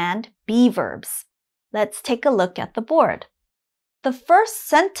pronouns and be verbs. Let's take a look at the board. The first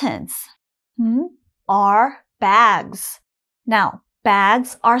sentence are bags. Now,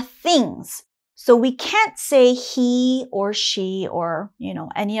 bags are things. So we can't say he or she or,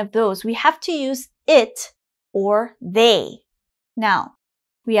 any of those. We have to use it or they. Now,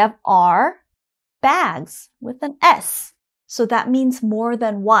 we have are bags with an S. So that means more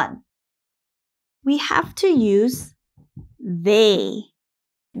than one. We have to use they.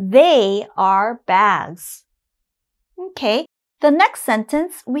 They are bags. Okay, the next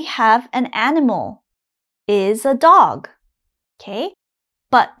sentence, we have an animal. Is a dog. Okay,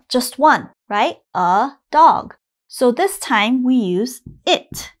 but just one, right? A dog. So this time we use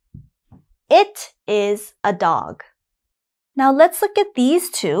it. It is a dog. Now let's look at these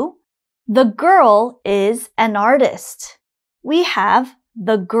two. The girl is an artist. We have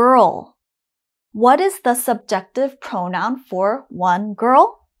the girl. What is the subjective pronoun for one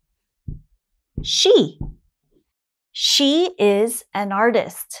girl? She. She is an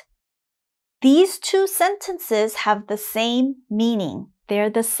artist. These two sentences have the same meaning. They're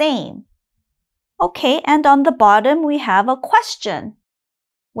the same. Okay, and on the bottom we have a question.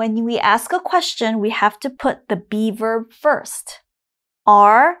 When we ask a question, we have to put the be verb first.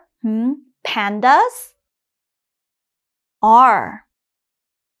 Are pandas? Are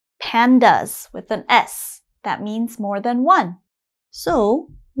pandas with an S. That means more than one. So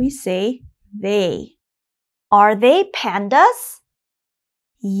we say they. Are they pandas?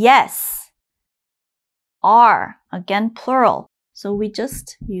 Yes. Are, again plural. So we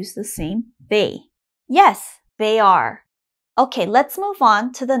just use the same they. Yes, they are. Okay, let's move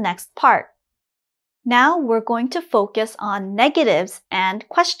on to the next part. Now we're going to focus on negatives and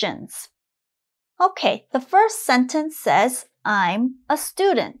questions. Okay, the first sentence says, I'm a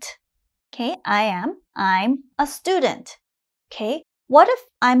student. Okay, I'm a student. Okay, what if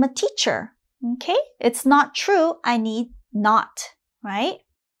I'm a teacher? Okay, it's not true. I need not, right?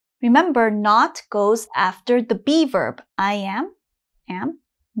 Remember, not goes after the be verb. I am,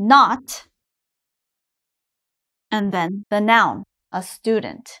 not, and then the noun, a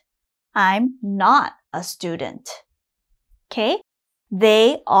student. I'm not a student. Okay,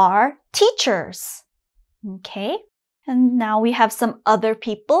 they are teachers. Okay, and now we have some other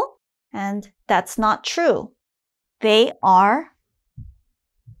people, and that's not true. They are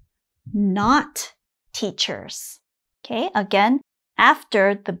not teachers. Okay, again,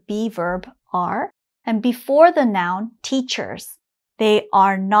 after the be verb are and before the noun teachers. They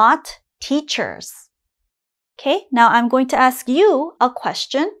are not teachers. Okay, now I'm going to ask you a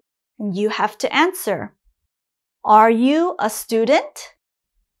question and you have to answer. Are you a student?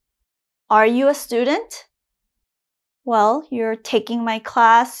 Are you a student? Well, you're taking my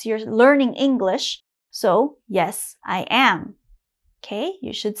class, you're learning English, so yes, I am. Okay,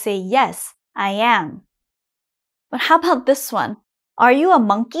 you should say yes, I am. But how about this one? Are you a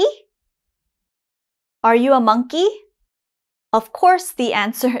monkey? Are you a monkey? Of course, the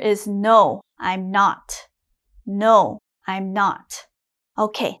answer is no, I'm not. No, I'm not.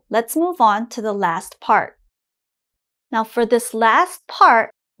 Okay, let's move on to the last part. Now for this last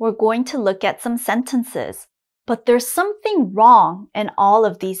part, we're going to look at some sentences, but there's something wrong in all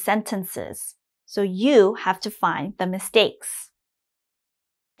of these sentences. So you have to find the mistakes.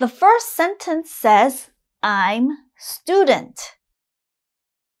 The first sentence says, I'm student.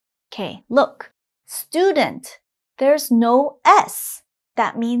 Okay, look, student. There's no S.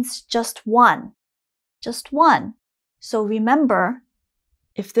 That means just one. Just one. So remember,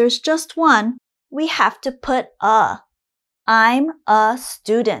 if there's just one, we have to put a. I'm a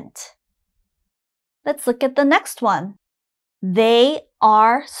student. Let's look at the next one. They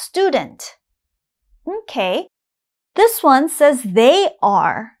are student. Okay, this one says they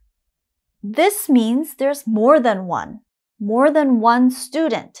are. This means there's more than one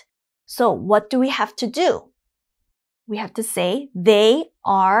student. So what do we have to do? We have to say they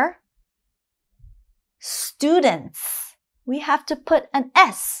are students. We have to put an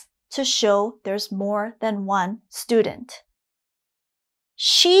S to show there's more than one student.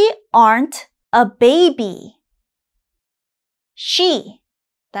 She aren't a baby. She,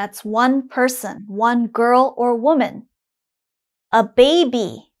 that's one person, one girl or woman. A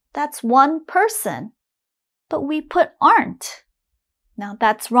baby, that's one person. But we put aren't. Now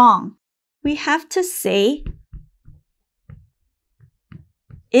that's wrong. We have to say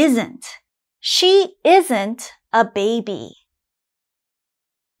isn't. She isn't a baby.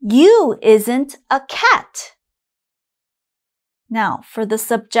 You isn't a cat. Now, for the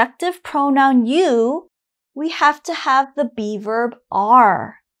subjective pronoun you, we have to have the be verb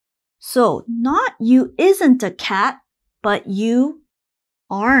are. So, not you isn't a cat, but you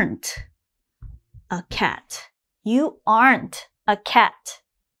aren't a cat. You aren't a cat.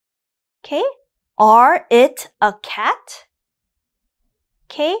 Okay? Are it a cat?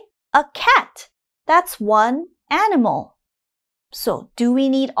 Okay? A cat. That's one animal. So, do we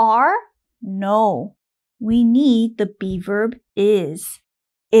need are? No. We need the be verb is.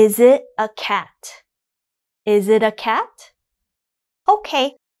 Is it a cat? Is it a cat?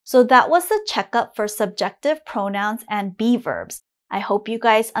 Okay, so that was the checkup for subjective pronouns and be verbs. I hope you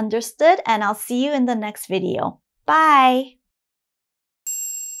guys understood and I'll see you in the next video. Bye!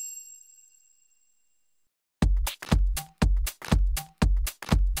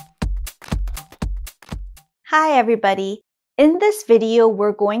 Hi everybody! In this video,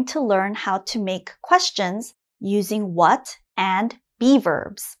 we're going to learn how to make questions using what and be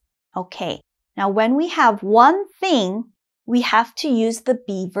verbs. Okay, now when we have one thing, we have to use the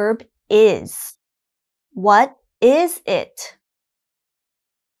be verb is. What is it?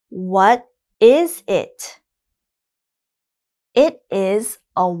 What is it? It is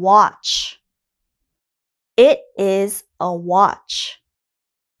a watch. It is a watch.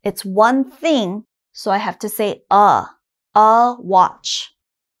 It's one thing, so I have to say a watch.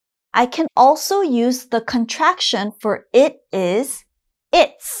 I can also use the contraction for it is,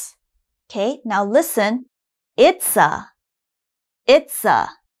 it's. Okay, now listen. It's a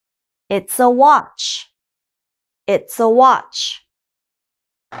watch. It's a watch.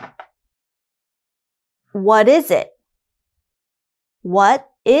 What is it? What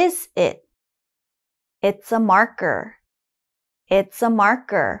is it? It's a marker. It's a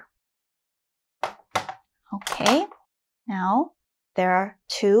marker. Okay, now there are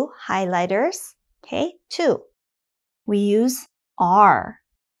two highlighters. Okay, two. We use are.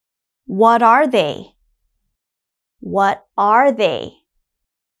 What are they? What are they?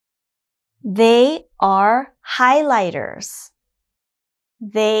 They are highlighters.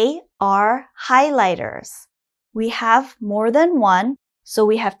 They are highlighters. We have more than one, so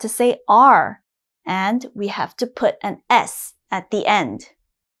we have to say are, and we have to put an S at the end.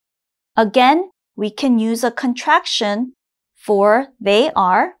 Again, we can use a contraction for they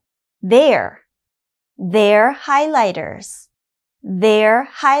are, their. They're highlighters. They're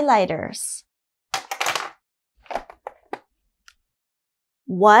highlighters.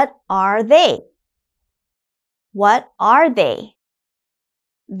 What are they? What are they?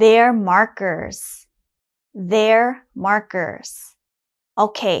 They're markers. They're markers.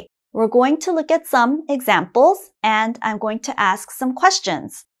 Okay, we're going to look at some examples and I'm going to ask some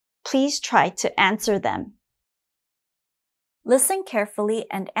questions. Please try to answer them. Listen carefully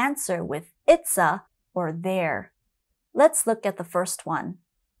and answer with it's a or their. Let's look at the first one.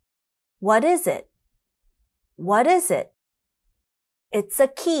 What is it? What is it? It's a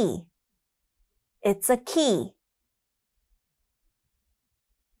key. It's a key.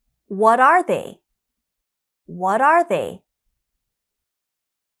 What are they? What are they?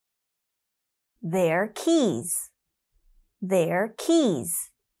 They're keys. They're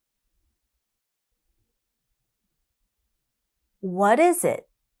keys. What is it?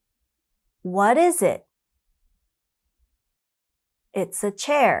 What is it? It's a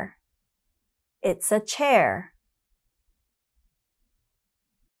chair. It's a chair.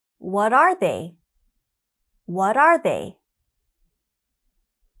 What are they? What are they?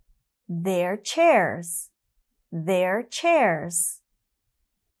 They're chairs. They're chairs.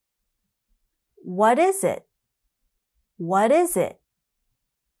 What is it? What is it?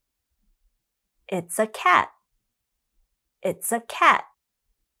 It's a cat. It's a cat.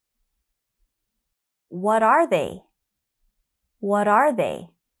 What are they? What are they?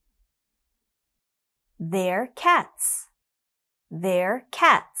 They're cats. They're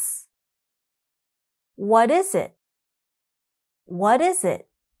cats. What is it? What is it?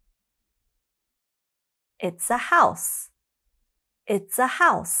 It's a house. It's a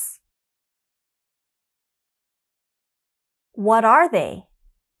house. What are they?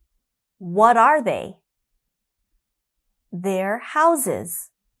 What are they? They're houses.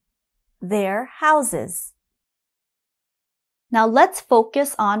 They're houses. Now let's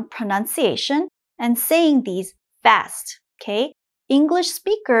focus on pronunciation and saying these fast, okay? English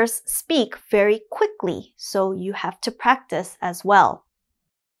speakers speak very quickly, so you have to practice as well.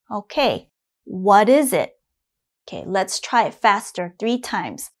 Okay, what is it? Okay, let's try it faster 3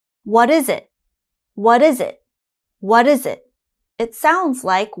 times. What is it? What is it? What is it? It sounds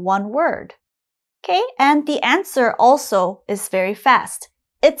like one word. Okay, and the answer also is very fast.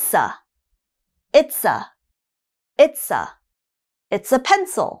 It's a. It's a. It's a. It's a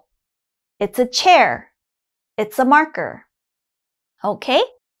pencil. It's a chair. It's a marker. Okay,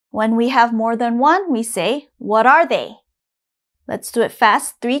 when we have more than one, we say, what are they? Let's do it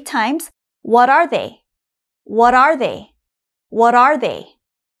fast 3 times. What are they? What are they? What are they?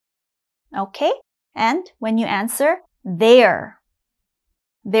 Okay, and when you answer, they're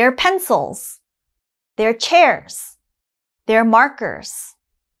pencils. They're chairs. They're markers.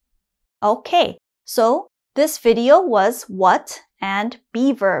 Okay, so this video was what and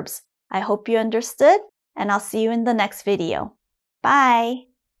be verbs. I hope you understood, and I'll see you in the next video. Bye!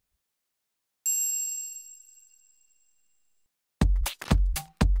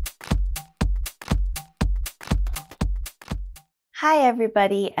 Hi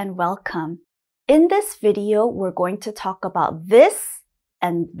everybody and welcome. In this video, we're going to talk about this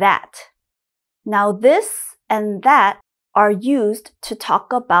and that. Now this and that are used to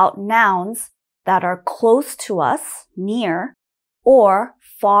talk about nouns that are close to us, near, or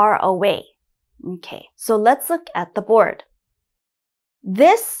far away. Okay, so let's look at the board.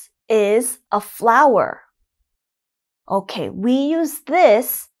 This is a flower. Okay, we use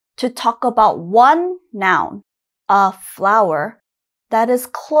this to talk about one noun, a flower that is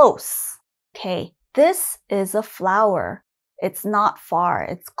close. Okay, this is a flower. It's not far,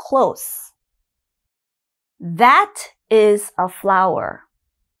 it's close. That is a flower.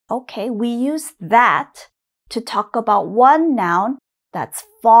 Okay, we use that to talk about one noun that's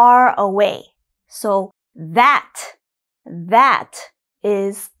far away. So that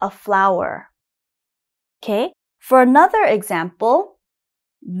is a flower. Okay, for another example,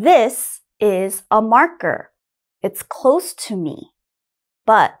 this is a marker. It's close to me.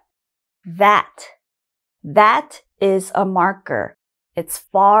 But that is a marker. It's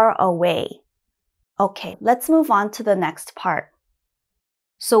far away. Okay, let's move on to the next part.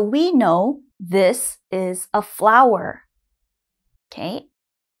 So we know this is a flower. Okay,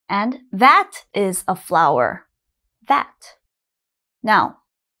 and that is a flower. That. Now,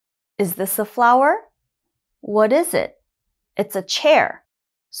 is this a flower? What is it? It's a chair.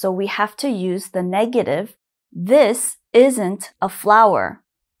 So we have to use the negative. This isn't a flower.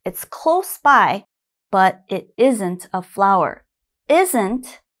 It's close by, but it isn't a flower.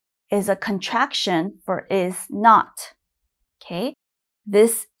 Isn't is a contraction for is not. Okay?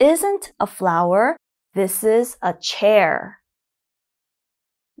 This isn't a flower. This is a chair.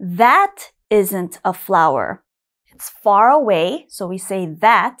 That isn't a flower. It's far away, so we say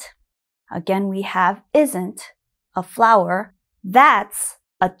that. Again, we have isn't a flower. That's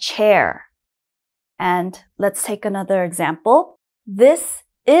a chair. And let's take another example. This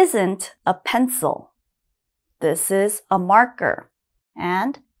isn't a pencil. This is a marker.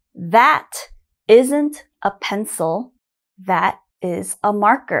 And that isn't a pencil. That is a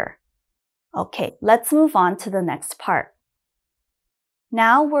marker. Okay, let's move on to the next part.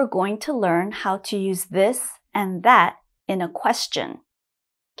 Now we're going to learn how to use this and that in a question.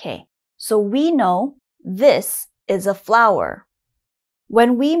 Okay, so we know this is a flower.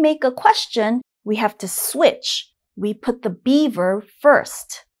 When we make a question, we have to switch. We put the be verb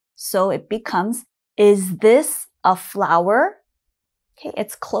first. So it becomes, is this a flower? Okay,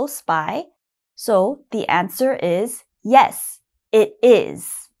 it's close by. So the answer is yes, it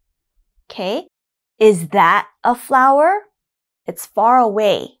is. Okay, is that a flower? It's far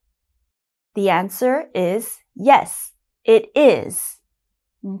away. The answer is yes, it is.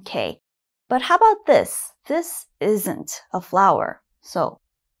 Okay, but how about this? This isn't a flower. So,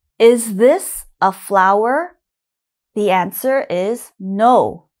 is this a flower? The answer is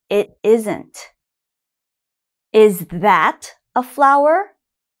no, it isn't. Is that a flower?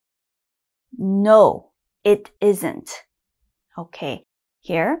 No, it isn't. Okay,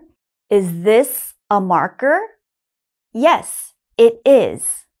 here. Is this a marker? Yes, it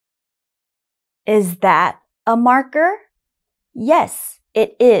is. Is that a marker? Yes,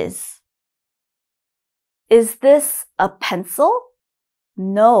 it is. Is this a pencil?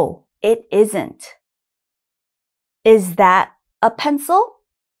 No, it isn't. Is that a pencil?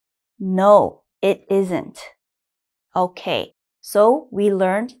 No, it isn't. Okay, so we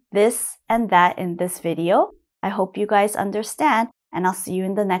learned this and that in this video. I hope you guys understand, and I'll see you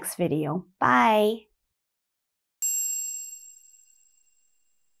in the next video. Bye!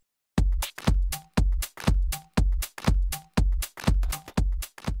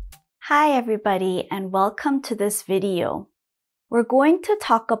 Hi everybody, and welcome to this video. We're going to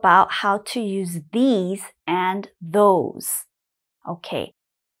talk about how to use these and those. Okay,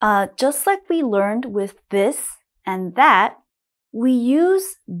 just like we learned with this and that, we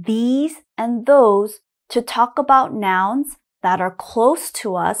use these and those to talk about nouns that are close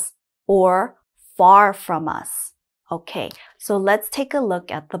to us or far from us. Okay, so let's take a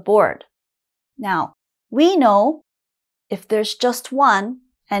look at the board. Now, we know if there's just one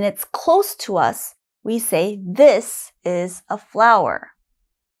and it's close to us, we say this is a flower.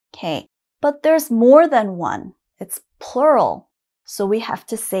 Okay, but there's more than one. It's plural. So we have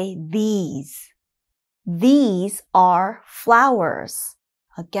to say these. These are flowers.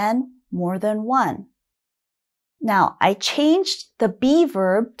 Again, more than one. Now, I changed the be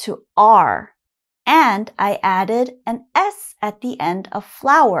verb to are, and I added an S at the end of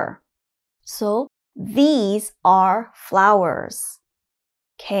flower. So, these are flowers.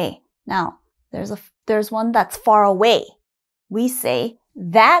 Okay, now, there's one that's far away. We say,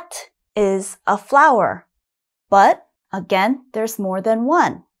 that is a flower. But, again, there's more than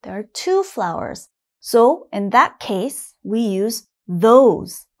one. There are two flowers. So, in that case, we use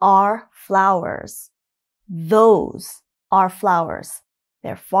those are flowers. Those are flowers.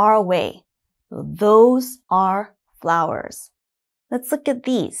 They're far away. So those are flowers. Let's look at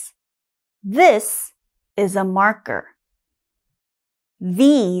these. This is a marker.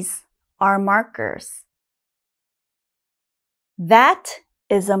 These are markers. That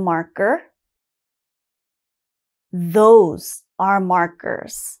is a marker. Those are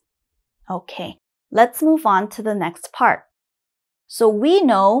markers. Okay, let's move on to the next part. So we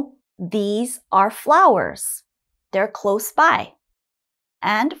know these are flowers. They're close by.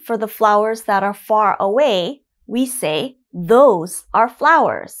 And for the flowers that are far away, we say those are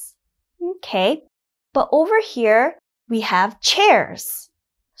flowers. Okay, but over here we have chairs.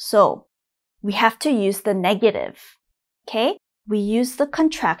 So we have to use the negative. Okay, we use the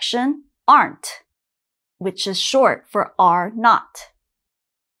contraction aren't, which is short for are not.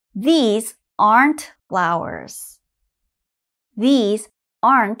 These aren't flowers. These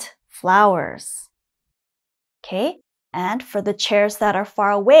aren't flowers. Okay, and for the chairs that are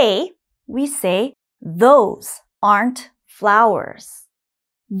far away, we say those aren't flowers.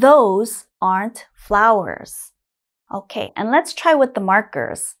 Those aren't flowers. Okay, and let's try with the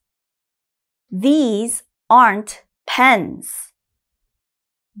markers. These aren't pens.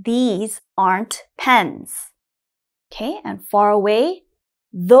 These aren't pens. Okay, and far away,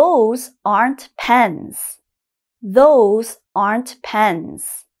 those aren't pens. Those aren't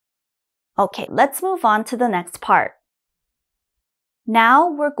pens. Okay, let's move on to the next part. Now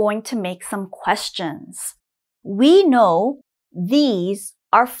we're going to make some questions. We know these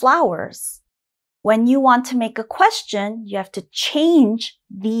are flowers. When you want to make a question, you have to change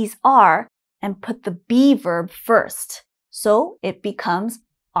these are and put the be verb first. So it becomes,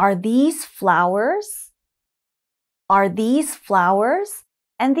 are these flowers? Are these flowers?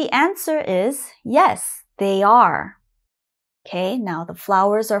 And the answer is yes, they are. Okay, now the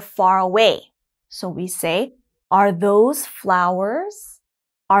flowers are far away. So we say, are those flowers?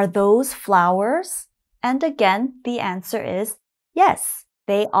 Are those flowers? And again, the answer is yes,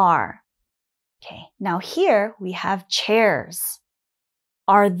 they are. Okay, now here we have chairs.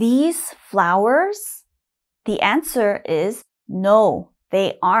 Are these flowers? The answer is no,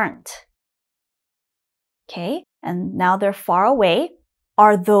 they aren't. Okay, and now they're far away.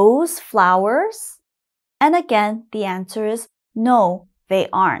 Are those flowers? And again, the answer is no, they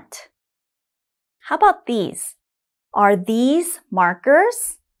aren't. How about these? Are these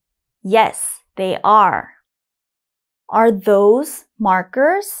markers? Yes, they are. Are those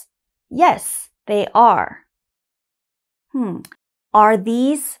markers? Yes, they are. Are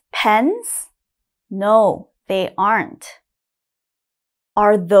these pens? No, they aren't.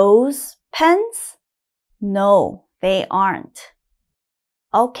 Are those pens? No, they aren't.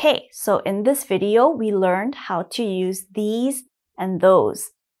 Okay, so in this video, we learned how to use these and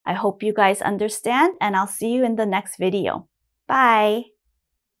those. I hope you guys understand, and I'll see you in the next video. Bye!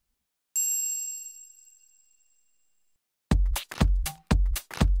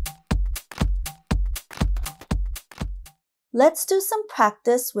 Let's do some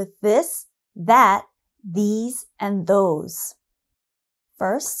practice with this, that, these, and those.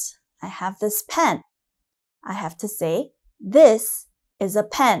 First, I have this pen. I have to say, this is a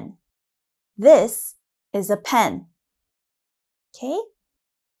pen. This is a pen. Okay?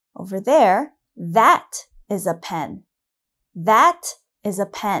 Over there, that is a pen. That is a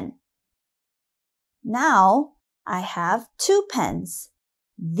pen. Now, I have two pens.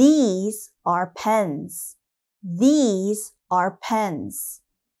 These are pens. These are pens.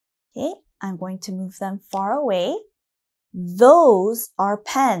 Okay, I'm going to move them far away. Those are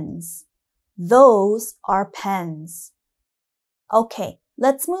pens. Those are pens. Okay,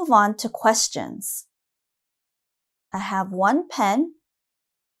 let's move on to questions. I have one pen.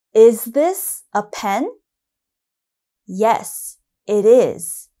 Is this a pen? Yes, it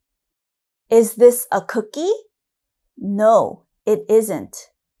is. Is this a cookie? No, it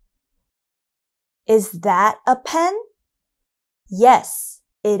isn't. Is that a pen? Yes,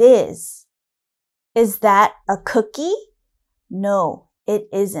 it is. Is that a cookie? No, it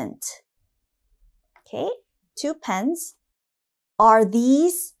isn't. Okay, two pens. Are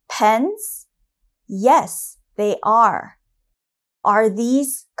these pens? Yes, they are. Are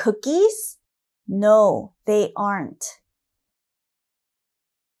these cookies? No, they aren't.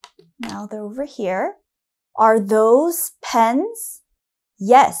 Now they're over here. Are those pens?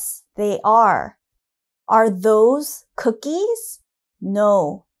 Yes, they are. Are those cookies?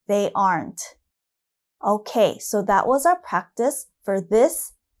 No, they aren't. Okay, so that was our practice for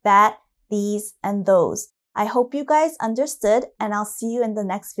this, that, these, and those. I hope you guys understood, and I'll see you in the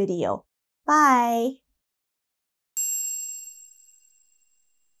next video. Bye!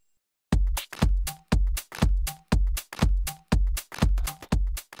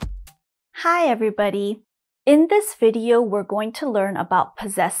 Hi everybody! In this video, we're going to learn about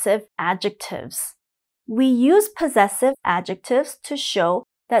possessive adjectives. We use possessive adjectives to show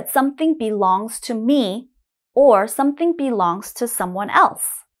that something belongs to me or something belongs to someone else.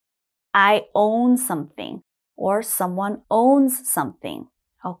 I own something, or someone owns something.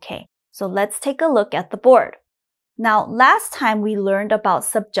 Okay, so let's take a look at the board. Now, last time we learned about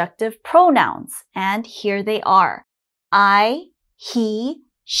subjective pronouns, and here they are. I, he,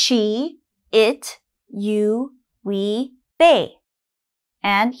 she, it, you, we, they.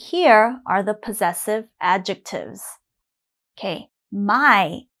 And here are the possessive adjectives. Okay,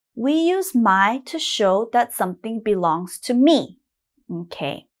 my. We use my to show that something belongs to me.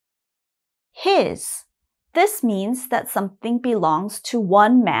 Okay. His. This means that something belongs to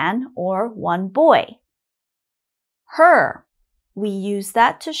one man or one boy. Her. We use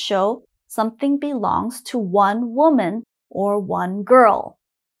that to show something belongs to one woman or one girl.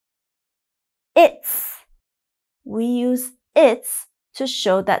 Its. We use its to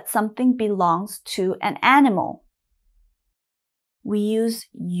show that something belongs to an animal. We use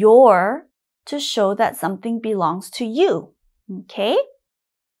your to show that something belongs to you. Okay?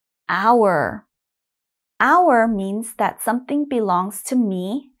 Our. Our means that something belongs to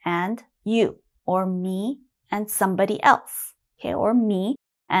me and you, or me and somebody else, okay, or me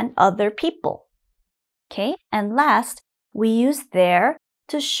and other people. Okay? And last, we use their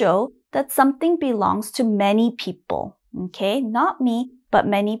to show that something belongs to many people. Okay? Not me, but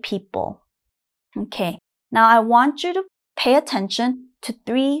many people. Okay. Now I want you to pay attention to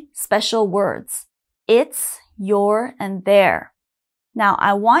 3 special words. Its, your, and their. Now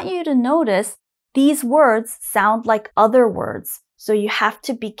I want you to notice these words sound like other words, so you have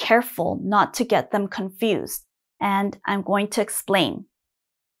to be careful not to get them confused. And I'm going to explain.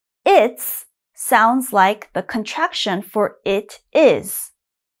 Its sounds like the contraction for it is.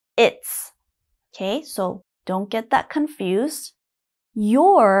 Its. Okay, so don't get that confused.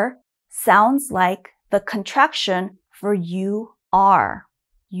 Your sounds like the contraction for you are.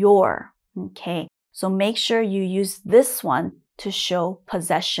 Your. Okay, so make sure you use this one to show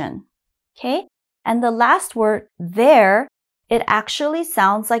possession. Okay, and the last word, their, it actually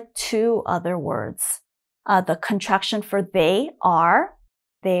sounds like 2 other words. The contraction for they are,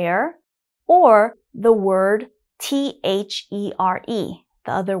 their, or the word T-H-E-R-E,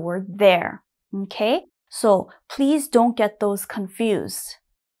 the other word there. Okay, so please don't get those confused.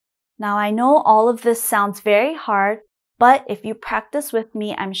 Now I know all of this sounds very hard, but if you practice with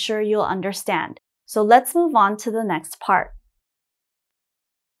me, I'm sure you'll understand. So let's move on to the next part.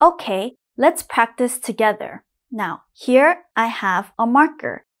 Okay, let's practice together. Now, here I have a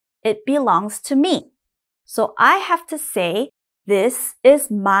marker. It belongs to me. So I have to say, this is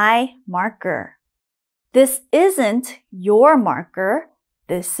my marker. This isn't your marker.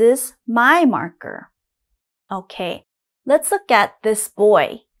 This is my marker. Okay, let's look at this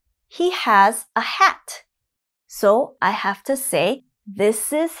boy. He has a hat. So I have to say,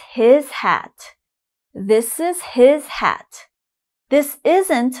 this is his hat. This is his hat. This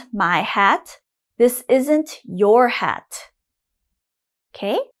isn't my hat. This isn't your hat.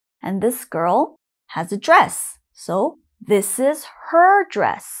 Okay, and this girl has a dress. So this is her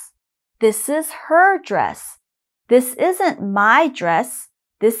dress. This is her dress. This isn't my dress.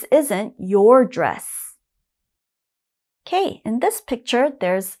 This isn't your dress. Okay, in this picture,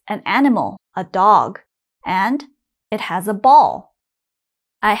 there's an animal, a dog, and it has a ball.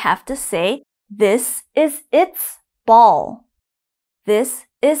 I have to say, this is its ball. This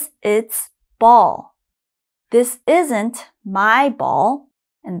is its ball. This isn't my ball,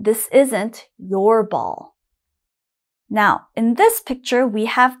 and this isn't your ball. Now, in this picture, we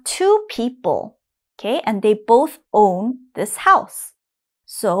have 2 people, okay, and they both own this house.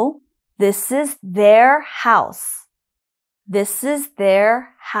 So, this is their house. This is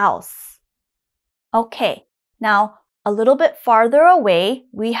their house. Okay, now a little bit farther away,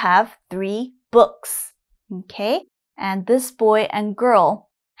 we have 3 books, okay? And this boy and girl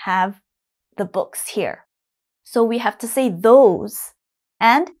have the books here. So we have to say those.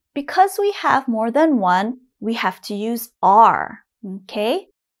 And because we have more than one, we have to use are, okay?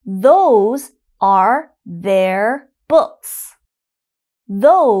 Those are their books.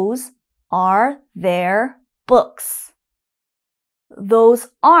 Those are their books. Those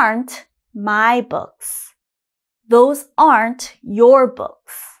aren't my books. Those aren't your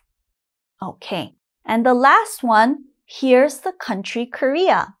books. Okay, and the last one, here's the country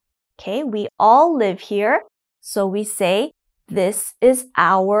Korea. Okay, we all live here, so we say, this is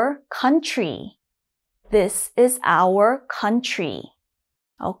our country. This is our country.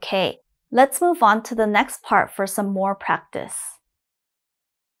 Okay, let's move on to the next part for some more practice.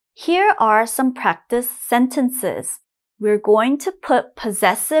 Here are some practice sentences. We're going to put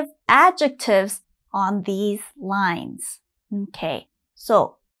possessive adjectives on these lines. Okay,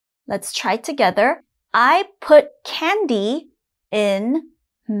 so let's try together. I put candy in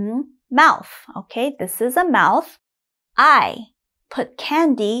mouth. Okay, this is a mouth. I put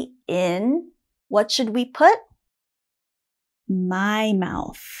candy in, what should we put? My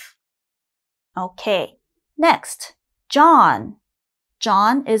mouth. Okay, next, John.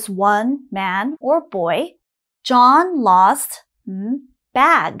 John is one man or boy. John lost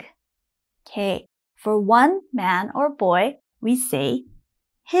bag. Okay, for one man or boy, we say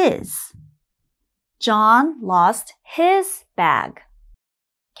his. John lost his bag.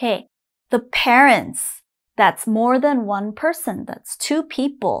 Okay, the parents, that's more than one person, that's two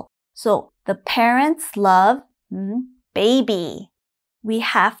people. So the parents love baby. We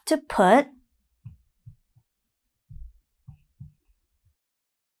have to put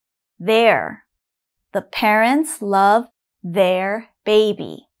their. The parents love their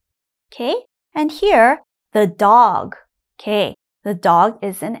baby. Okay, and here, the dog. Okay, the dog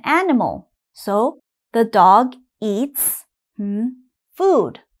is an animal. So the dog eats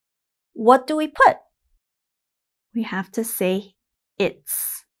food. What do we put? We have to say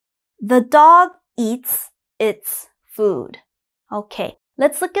its. The dog eats its food. Okay,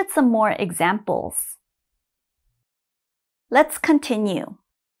 let's look at some more examples. Let's continue.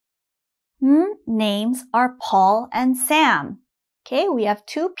 Names are Paul and Sam. Okay, we have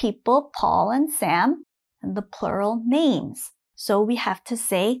two people, Paul and Sam, and the plural names. So we have to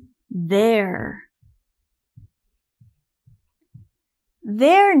say their.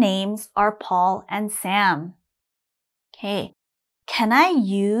 Their names are Paul and Sam. Okay, can I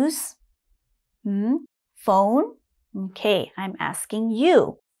use phone? Okay, I'm asking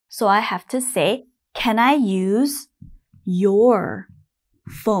you. So I have to say, can I use your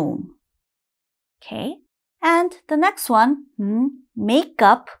phone? Okay, and the next one,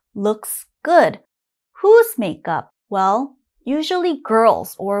 makeup looks good. Whose makeup? Well, usually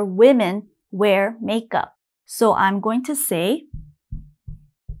girls or women wear makeup. So I'm going to say,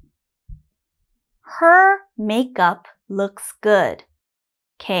 her makeup looks good.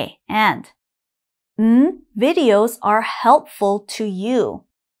 Okay, and videos are helpful to you.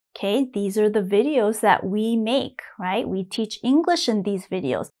 Okay, these are the videos that we make, right? We teach English in these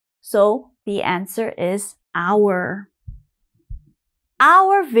videos. So the answer is our.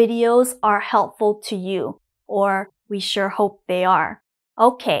 Our videos are helpful to you, or we sure hope they are.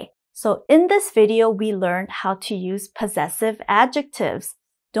 Okay, so in this video, we learned how to use possessive adjectives.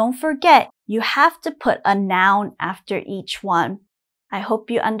 Don't forget, you have to put a noun after each one. I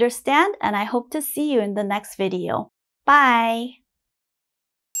hope you understand, and I hope to see you in the next video. Bye!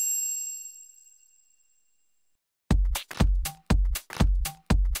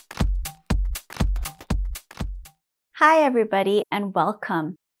 Hi everybody and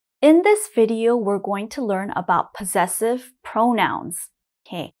welcome. In this video, we're going to learn about possessive pronouns.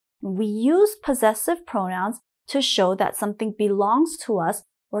 Okay, we use possessive pronouns to show that something belongs to us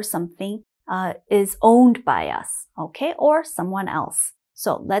or something is owned by us, okay, or someone else.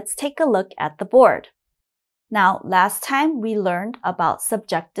 So let's take a look at the board. Now, last time we learned about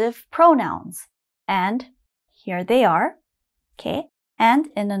subjective pronouns, and here they are, okay? And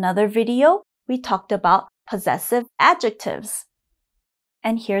in another video, we talked about possessive adjectives,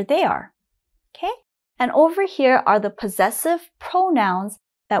 and here they are, okay? And over here are the possessive pronouns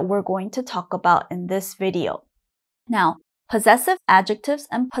that we're going to talk about in this video. Now, possessive adjectives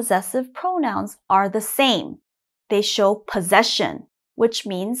and possessive pronouns are the same. They show possession, which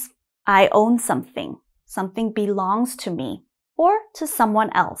means I own something. Something belongs to me or to someone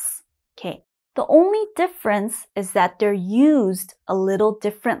else. Okay. The only difference is that they're used a little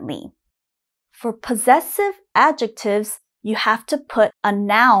differently. For possessive adjectives, you have to put a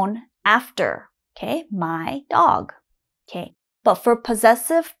noun after. Okay, my dog. Okay. But for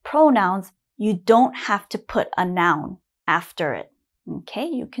possessive pronouns, you don't have to put a noun after it. Okay,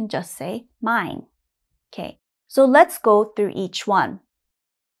 you can just say mine. Okay, so let's go through each one.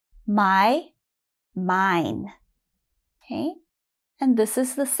 My, mine. Okay, and this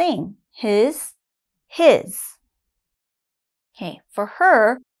is the same. His, his. Okay, for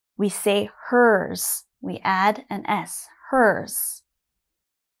her, we say hers. We add an S, hers.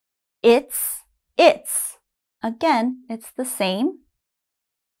 It's, its. Again, it's the same.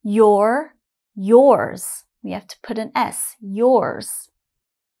 Your, yours. We have to put an S, yours.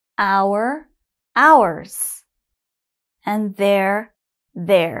 Our, ours. And their,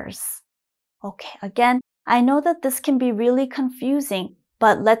 theirs. Okay, again, I know that this can be really confusing,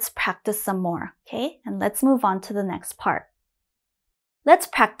 but let's practice some more, okay? And let's move on to the next part. Let's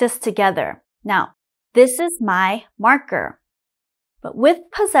practice together. Now, this is my marker. But with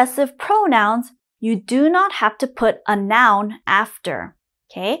possessive pronouns, you do not have to put a noun after,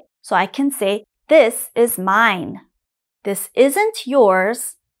 okay? So I can say, this is mine. This isn't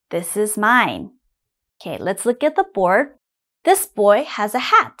yours. This is mine. Okay, let's look at the board. This boy has a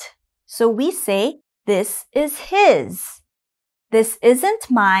hat. So we say, this is his. This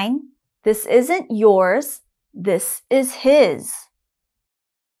isn't mine. This isn't yours. This is his.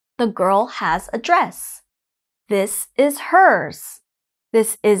 The girl has a dress. This is hers.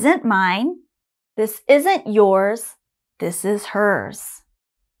 This isn't mine. This isn't yours. This is hers.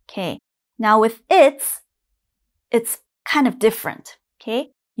 Okay, now with it's kind of different.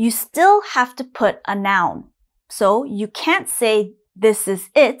 Okay, you still have to put a noun. So you can't say this is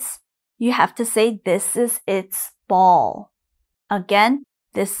its. You have to say this is its ball. Again,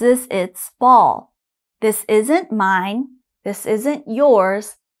 this is its ball. This isn't mine. This isn't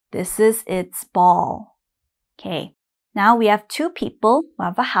yours. This is its ball. Okay, now we have two people who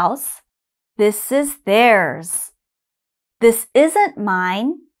have a house. This is theirs. This isn't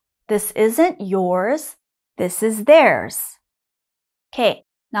mine. This isn't yours. This is theirs. Okay,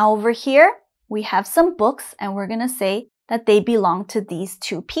 now over here, we have some books and we're going to say that they belong to these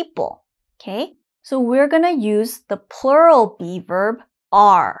two people. Okay, so we're going to use the plural be verb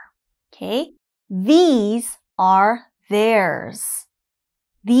are. Okay, these are theirs.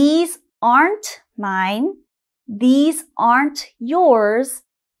 These aren't mine. These aren't yours.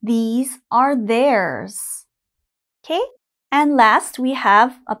 These are theirs. Okay, and last we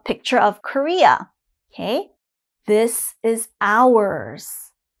have a picture of Korea. Okay, this is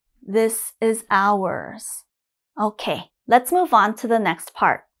ours. This is ours. Okay, let's move on to the next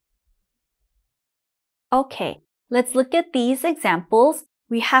part. Okay, let's look at these examples.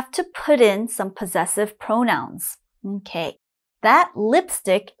 We have to put in some possessive pronouns. Okay, that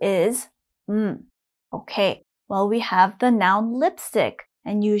lipstick is Okay, well, we have the noun lipstick,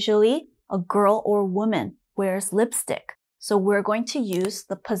 and usually a girl or woman wears lipstick. So we're going to use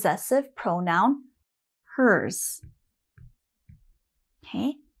the possessive pronoun hers.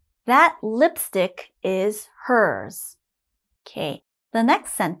 Okay, that lipstick is hers. Okay, the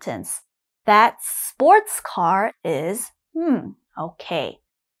next sentence, that sports car is Okay,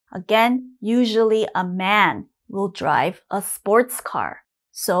 again, usually a man will drive a sports car.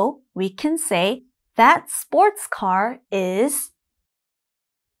 So we can say that sports car is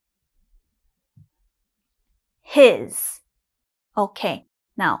his. Okay,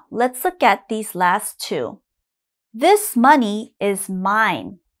 now let's look at these last two. This money is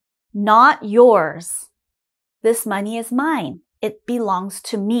mine, not yours. This money is mine. It belongs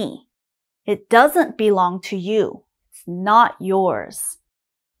to me. It doesn't belong to you. It's not yours.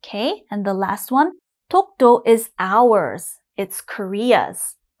 Okay, and the last one, Tokdo is ours. It's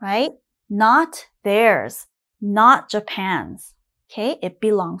Korea's, right? Not theirs, not Japan's. Okay, it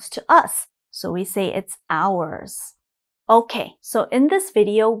belongs to us. So we say it's ours. Okay, so in this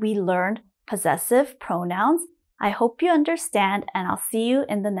video, we learned possessive pronouns. I hope you understand, and I'll see you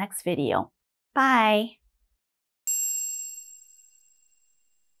in the next video. Bye!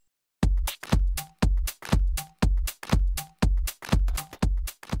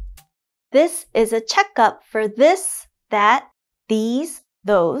 This is a checkup for this, that, these,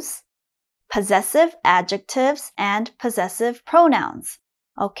 those, possessive adjectives, and possessive pronouns.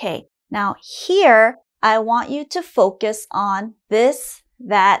 Okay, now here, I want you to focus on this,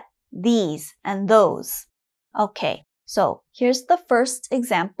 that, these, and those. Okay, so here's the first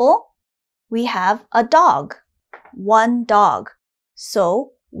example. We have a dog, one dog.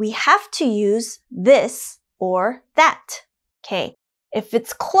 So we have to use this or that. Okay, if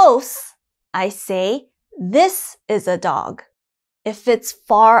it's close, I say, this is a dog. If it's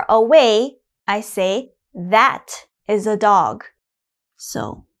far away, I say, that is a dog.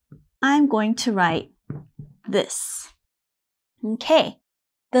 So I'm going to write this. Okay,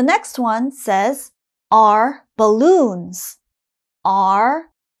 the next one says, are balloons. Are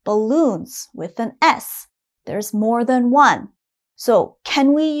balloons with an S. There's more than one. So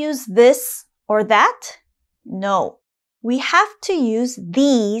can we use this or that? No. We have to use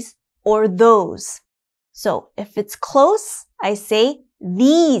these or those. So if it's close, I say,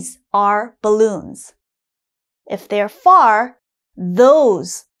 these are balloons. If they're far,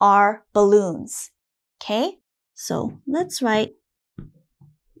 those are balloons. Okay, so let's write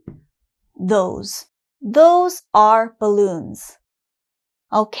those. Those are balloons.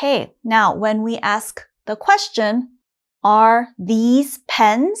 Okay, now when we ask the question, are these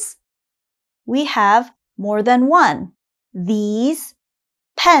pens? We have more than one. These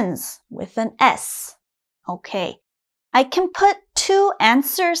pens with an S. Okay, I can put two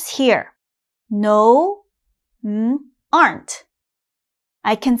answers here. No, aren't.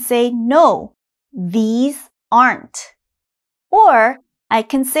 I can say no, these aren't. Or I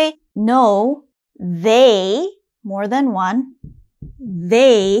can say no, they, more than one,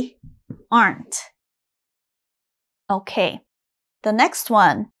 they aren't. Okay, the next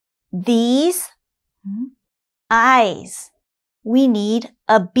one. These eyes. We need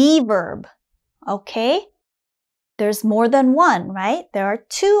a be verb. Okay? There's more than one, right? There are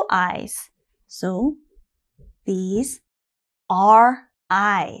two eyes. So, these are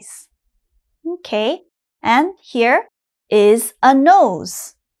eyes. Okay? And here is a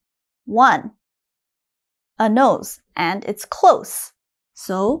nose. One. A nose. And it's close.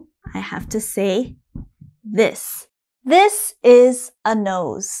 So, I have to say this. This is a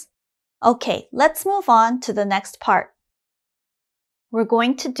nose. Okay, let's move on to the next part. We're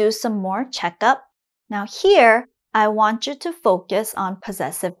going to do some more checkup. Now here, I want you to focus on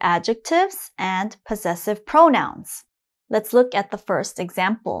possessive adjectives and possessive pronouns. Let's look at the first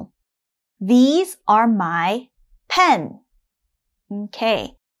example. These are my pen.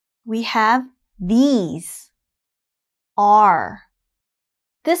 Okay, we have these are.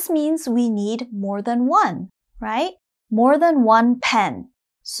 This means we need more than one, right? More than one pen.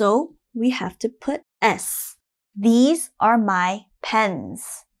 So we have to put S. These are my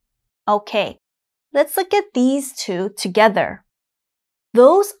pens. Okay, let's look at these two together.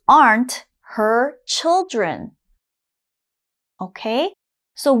 Those aren't her children. Okay,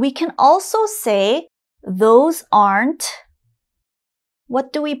 so we can also say those aren't,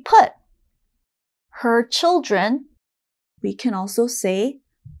 what do we put? Her children. We can also say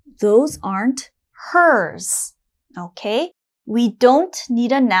those aren't hers. Okay, we don't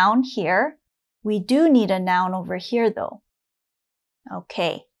need a noun here. We do need a noun over here though.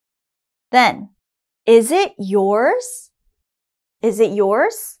 Okay, then, is it yours? Is it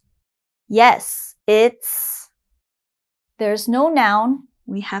yours? Yes, it's. There's no noun.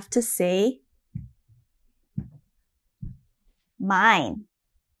 We have to say mine.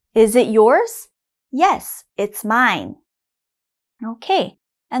 Is it yours? Yes, it's mine. Okay,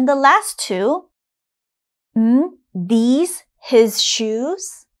 and the last two. These, his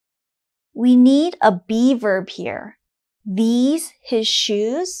shoes. We need a be verb here. These, his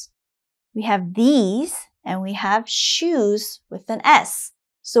shoes. We have these and we have shoes with an S.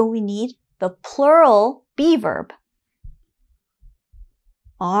 So we need the plural be verb.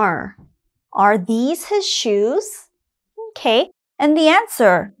 Are. Are these his shoes? Okay. And the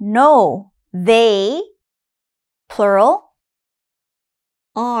answer, no. They, plural,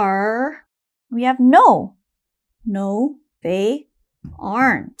 are. We have no. No, they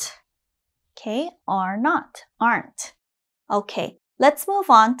aren't. Okay, are not, aren't. Okay, let's move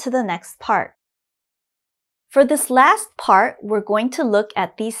on to the next part. For this last part, we're going to look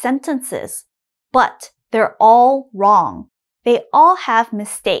at these sentences, but they're all wrong. They all have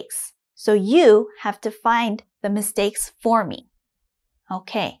mistakes, so you have to find the mistakes for me.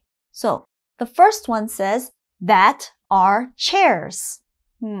 Okay, so the first one says, that are chairs.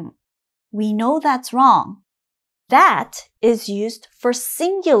 We know that's wrong. That is used for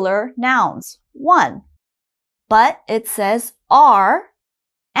singular nouns, one. But it says are,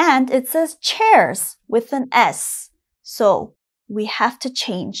 and it says chairs with an S. So we have to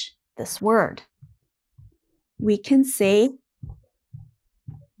change this word. We can say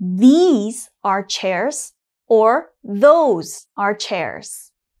these are chairs or those are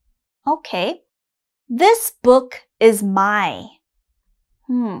chairs. Okay, this book is my.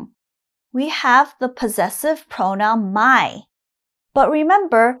 We have the possessive pronoun my. But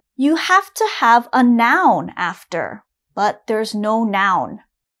remember, you have to have a noun after, but there's no noun.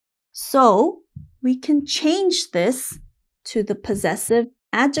 So we can change this to the possessive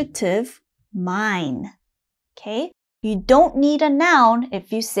adjective mine. Okay? You don't need a noun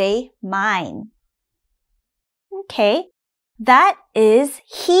if you say mine. Okay, that is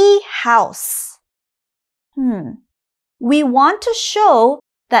he house. We want to show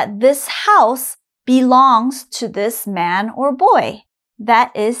that this house belongs to this man or boy.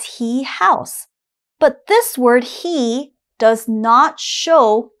 That is he house. But this word he does not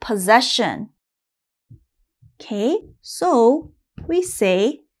show possession. Okay, so we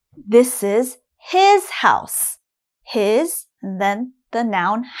say this is his house. His, and then the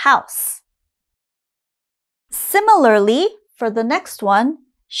noun house. Similarly, for the next one,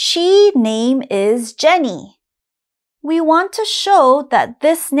 she name is Jenny. We want to show that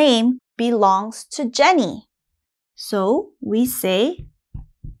this name belongs to Jenny. So we say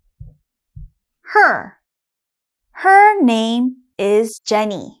her. Her name is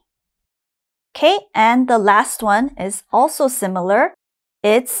Jenny. Okay, and the last one is also similar.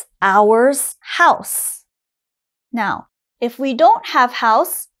 It's ours house. Now, if we don't have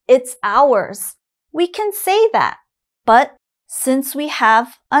house, it's ours. We can say that. But since we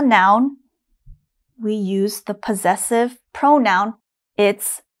have a noun, we use the possessive pronoun,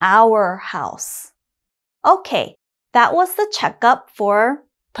 it's our house. Okay, that was the checkup for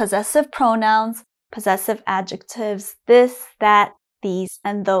possessive pronouns, possessive adjectives, this, that, these,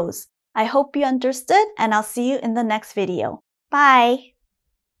 and those. I hope you understood, and I'll see you in the next video. Bye!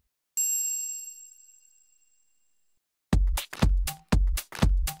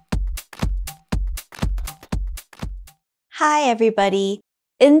 Hi everybody!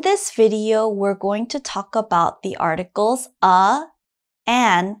 In this video, we're going to talk about the articles a,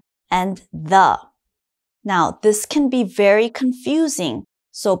 an, and the. Now, this can be very confusing,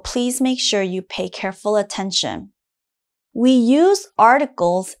 so please make sure you pay careful attention. We use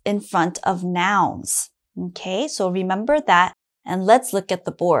articles in front of nouns. Okay, so remember that, and let's look at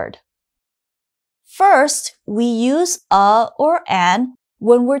the board. First, we use a or an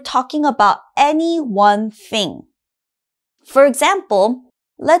when we're talking about any one thing. For example,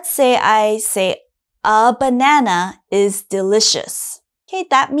 let's say I say, a banana is delicious. Okay,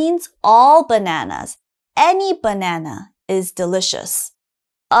 that means all bananas. Any banana is delicious.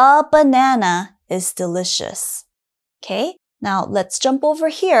 A banana is delicious. Okay, now let's jump over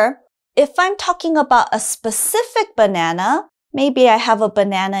here. If I'm talking about a specific banana, maybe I have a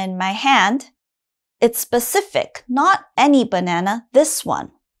banana in my hand, it's specific, not any banana, this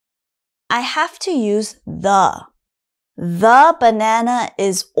one. I have to use the. The banana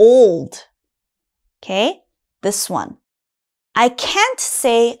is old. Okay, this one. I can't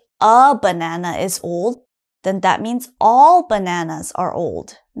say a banana is old, then that means all bananas are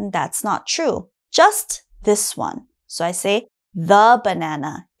old. And that's not true. Just this one. So I say the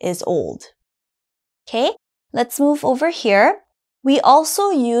banana is old. Okay, let's move over here. We also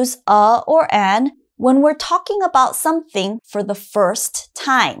use a or an when we're talking about something for the first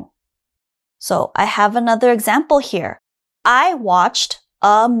time. So I have another example here. I watched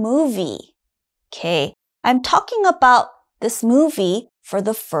a movie. Okay, I'm talking about this movie for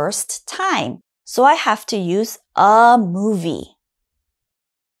the first time. So I have to use a movie.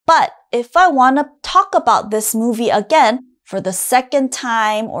 But if I want to talk about this movie again for the second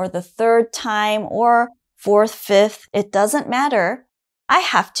time or the third time or fourth, fifth, it doesn't matter. I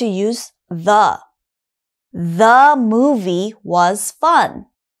have to use the. The movie was fun.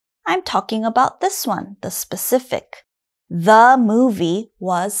 I'm talking about this one, the specific. The movie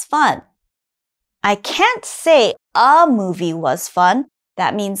was fun. I can't say a movie was fun.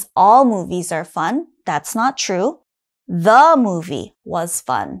 That means all movies are fun. That's not true. The movie was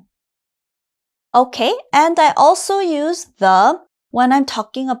fun. Okay, and I also use the when I'm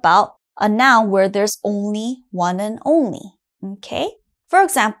talking about a noun where there's only one and only. Okay, for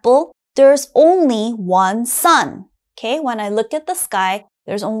example, there's only one sun. Okay, when I look at the sky,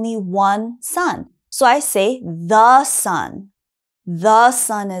 there's only one sun. So I say the sun. The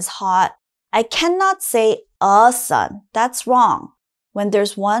sun is hot. I cannot say a sun. That's wrong. When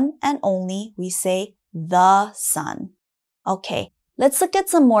there's one and only, we say the sun. Okay, let's look at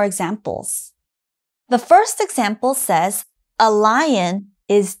some more examples. The first example says, a lion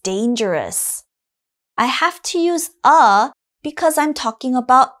is dangerous. I have to use a because I'm talking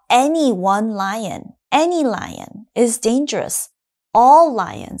about any one lion. Any lion is dangerous. All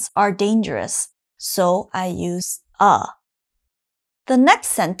lions are dangerous. So I use a. The next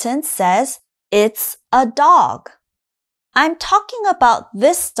sentence says, it's a dog. I'm talking about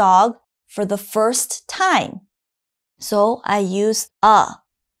this dog for the first time. So I use a.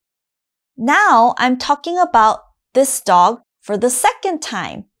 Now I'm talking about this dog for the second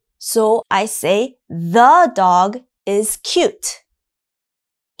time. So I say the dog is cute.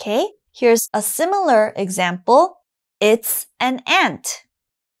 Okay, here's a similar example. It's an ant.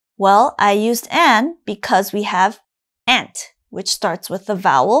 Well, I used an because we have ant, which starts with a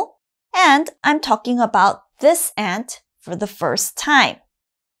vowel. And I'm talking about this ant for the first time.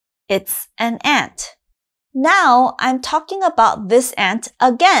 It's an ant. Now I'm talking about this ant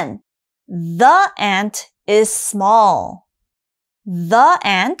again. The ant is small. The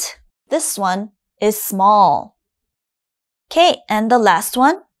ant, this one, is small. Okay, and the last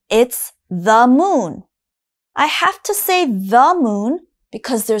one, it's the moon. I have to say the moon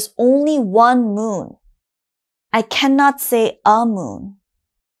because there's only one moon. I cannot say a moon.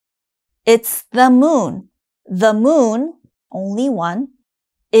 It's the moon. The moon, only one,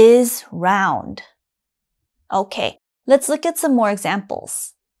 is round. Okay, let's look at some more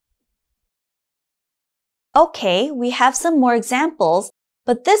examples. Okay, we have some more examples,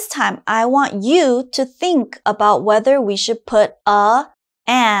 but this time I want you to think about whether we should put a,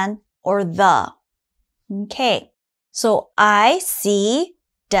 an, or the. Okay, so I see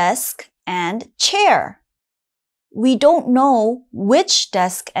desk and chair. We don't know which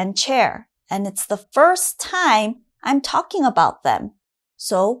desk and chair, and it's the first time I'm talking about them.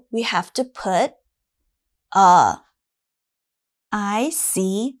 So we have to put a. I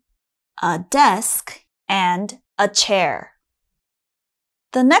see a desk and a chair.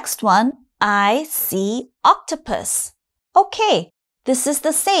 The next one, I see octopus. Okay, this is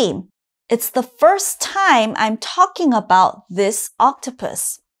the same. It's the first time I'm talking about this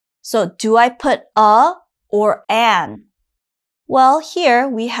octopus. So do I put a or an? Well, here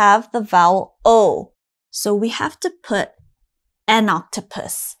we have the vowel O. So we have to put an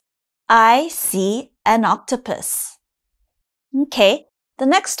octopus. I see an octopus. Okay, the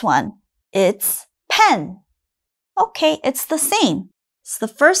next one, it's pen. Okay, it's the same. It's the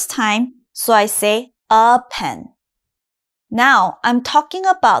first time, so I say a pen. Now, I'm talking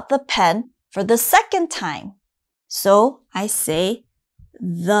about the pen for the second time. So I say,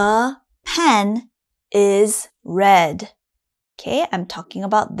 the pen is red. Okay, I'm talking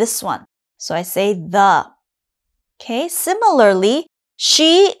about this one. So I say the. Okay, similarly,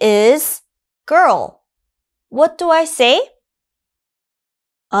 she is girl. What do I say?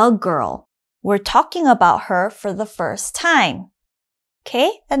 A girl. We're talking about her for the first time.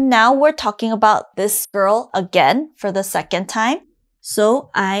 Okay, and now we're talking about this girl again for the second time. So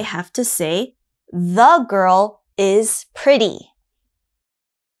I have to say, the girl is pretty.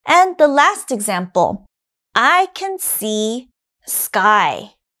 And the last example, I can see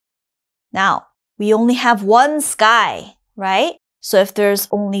sky. Now, we only have one sky, right? So if there's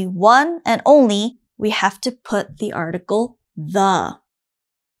only one and only, we have to put the article the.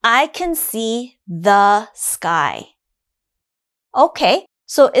 I can see the sky. Okay,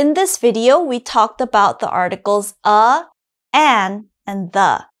 so in this video, we talked about the articles a, an, and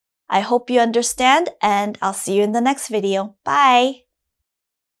the. I hope you understand, and I'll see you in the next video. Bye!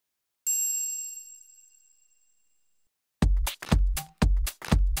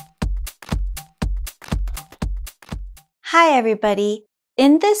 Hi everybody!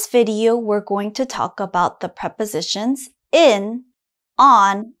 In this video, we're going to talk about the prepositions in,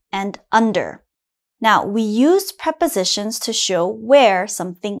 on, and under. Now, we use prepositions to show where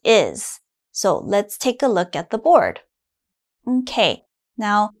something is. So let's take a look at the board. Okay,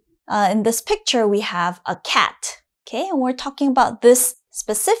 now in this picture, we have a cat. Okay, and we're talking about this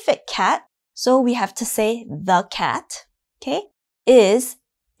specific cat. So we have to say the cat, okay, is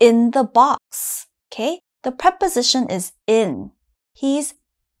in the box. Okay, the preposition is in. He's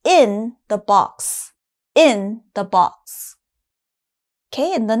in the box. In the box.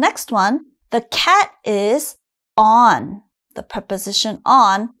 Okay, and the next one, the cat is on, the preposition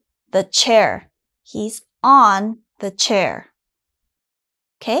on, the chair. He's on the chair.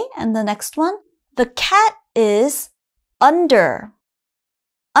 Okay, and the next one, the cat is under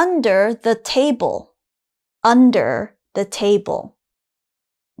the table. Under the table.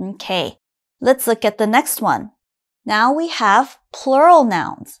 Okay, let's look at the next one. Now we have plural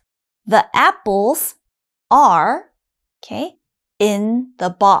nouns. The apples are, okay, in the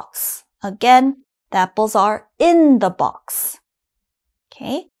box. Again, the apples are in the box.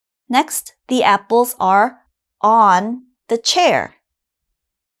 Okay. Next, the apples are on the chair.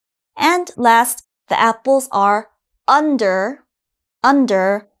 And last, the apples are under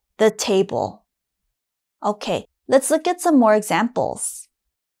the table. Okay, let's look at some more examples.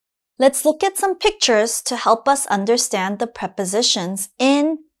 Let's look at some pictures to help us understand the prepositions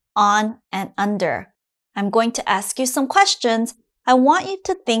in, on, and under. I'm going to ask you some questions. I want you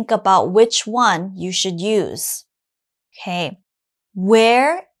to think about which one you should use. Okay,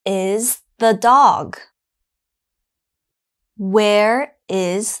 where is the dog? Where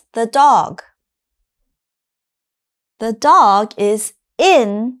is the dog? The dog is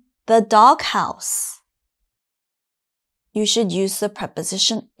in the doghouse. You should use the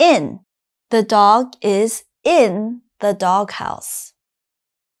preposition in. The dog is in the doghouse.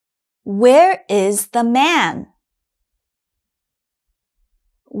 Where is the man?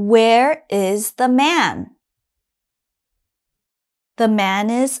 Where is the man? The man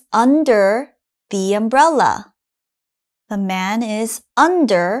is under the umbrella. The man is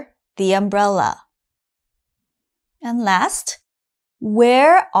under the umbrella. And last,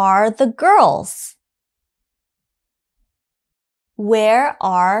 where are the girls? Where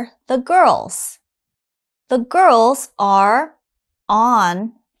are the girls? The girls are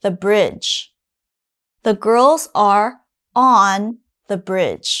on the bridge. The girls are on the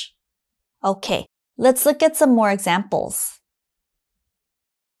bridge. Okay, let's look at some more examples.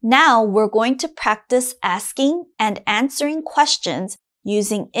 Now we're going to practice asking and answering questions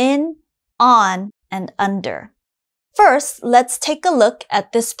using in, on, and under. First, let's take a look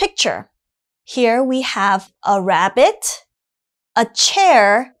at this picture. Here we have a rabbit, a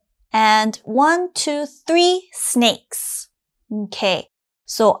chair, and 1, 2, 3 snakes. Okay,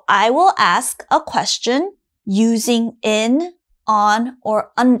 so I will ask a question using in, on,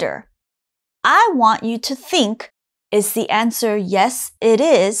 or under. I want you to think, is the answer yes, it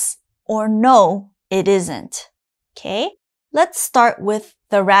is, or no, it isn't? Okay, let's start with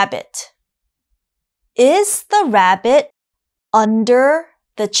the rabbit. Is the rabbit under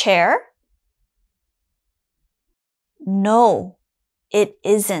the chair? No, it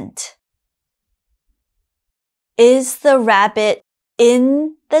isn't. Is the rabbit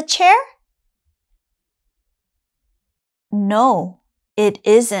in the chair? No, it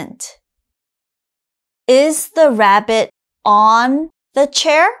isn't. Is the rabbit on the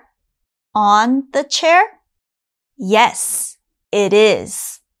chair? On the chair? Yes, it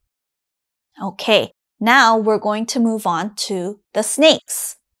is. Okay, now we're going to move on to the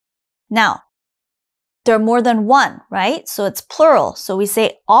snakes. Now, there are more than one, right? So it's plural. So we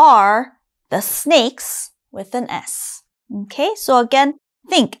say are the snakes with an S. Okay, so again,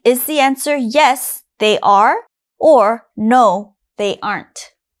 think, is the answer yes, they are, or no, they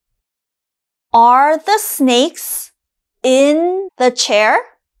aren't? Are the snakes in the chair?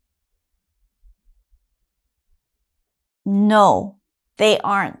 No, they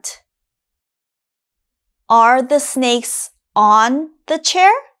aren't. Are the snakes on the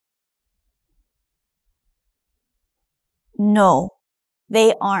chair? No,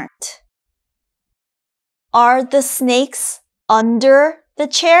 they aren't. Are the snakes under the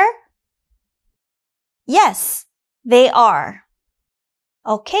chair? Yes, they are.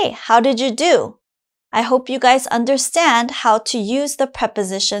 Okay, how did you do? I hope you guys understand how to use the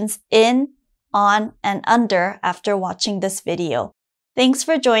prepositions in, on, and under after watching this video. Thanks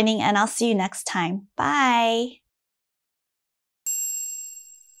for joining, and I'll see you next time. Bye!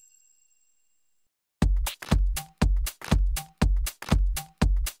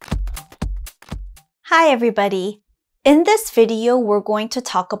 Hi everybody! In this video, we're going to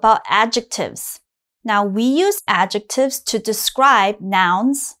talk about adjectives. Now, we use adjectives to describe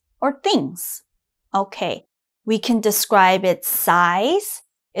nouns or things. Okay, we can describe its size,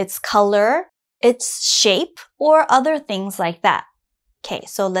 its color, its shape, or other things like that. Okay,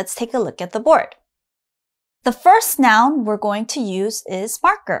 so let's take a look at the board. The first noun we're going to use is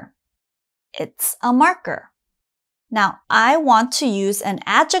marker. It's a marker. Now, I want to use an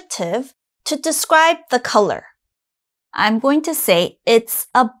adjective to describe the color. I'm going to say it's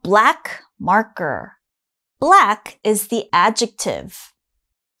a black marker. Black is the adjective.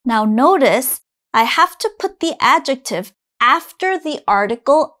 Now notice, I have to put the adjective after the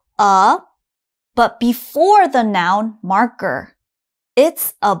article a, but before the noun marker.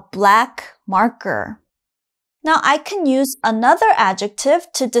 It's a black marker. Now I can use another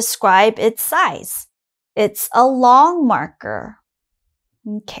adjective to describe its size. It's a long marker.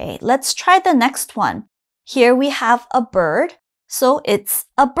 Okay, let's try the next one. Here we have a bird, so it's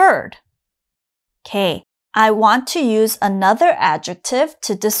a bird. Okay, I want to use another adjective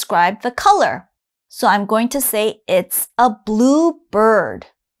to describe the color. So I'm going to say it's a blue bird.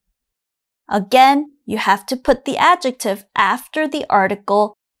 Again, you have to put the adjective after the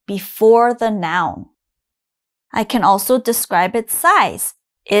article before the noun. I can also describe its size.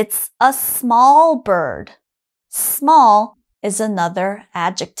 It's a small bird. Small is another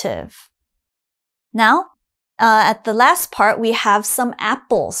adjective. Now, at the last part, we have some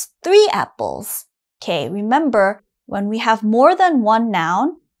apples, 3 apples. Okay, remember, when we have more than one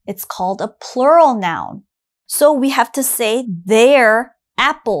noun, it's called a plural noun. So we have to say their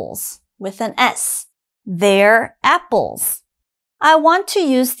apples with an S. Their apples. I want to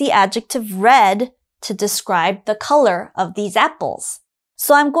use the adjective red to describe the color of these apples.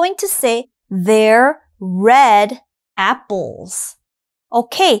 So I'm going to say their red apples.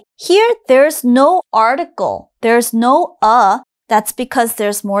 Okay, here there's no article. There's no a. That's because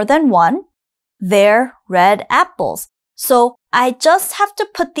there's more than one. They're red apples. So I just have to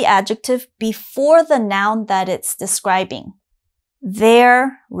put the adjective before the noun that it's describing.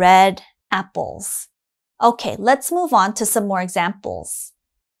 They're red apples. Okay, let's move on to some more examples.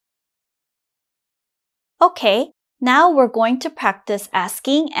 Okay, now we're going to practice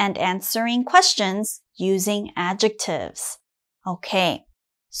asking and answering questions using adjectives. Okay,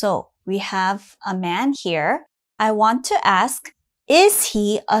 so we have a man here. I want to ask, is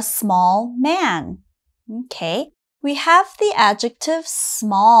he a small man? Okay, we have the adjective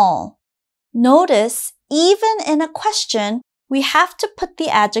small. Notice, even in a question, we have to put the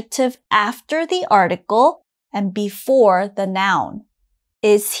adjective after the article and before the noun.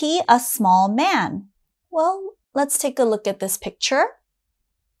 Is he a small man? Well, let's take a look at this picture.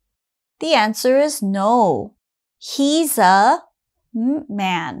 The answer is no. He's a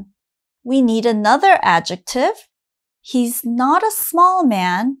man. we need another adjective. He's not a small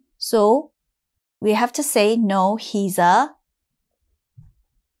man, so we have to say, no, he's a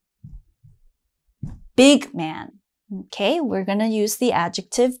big man. Okay, we're going to use the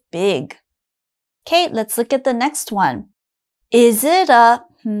adjective big. Okay, let's look at the next one. Is it a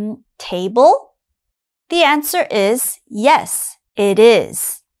table? The answer is yes, it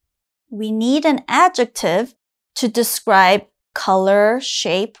is. We need an adjective to describe color,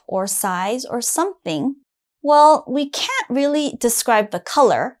 shape, or size or something. Well, we can't really describe the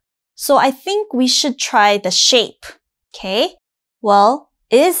color, so I think we should try the shape. Okay, well,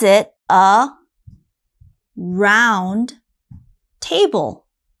 is it a round table?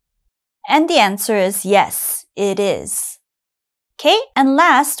 And the answer is yes, it is. Okay, and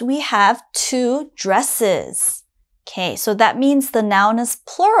last we have 2 dresses. Okay, so that means the noun is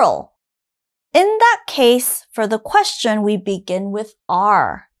plural. In that case, for the question, we begin with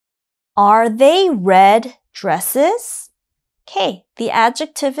are. Are they red dresses? Okay, the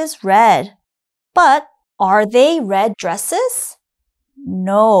adjective is red. But are they red dresses?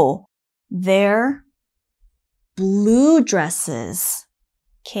 No, they're blue dresses.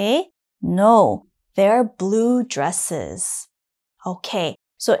 Okay, no, they're blue dresses. Okay,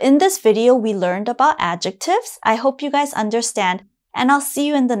 so in this video, we learned about adjectives. I hope you guys understand, and I'll see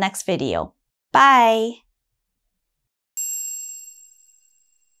you in the next video. Bye!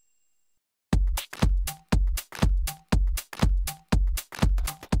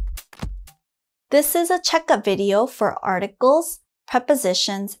 This is a checkup video for articles,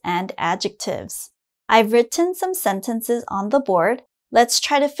 prepositions, and adjectives. I've written some sentences on the board. Let's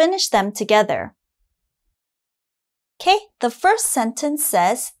try to finish them together. Okay, the first sentence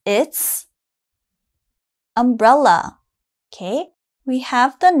says it's umbrella. Okay, we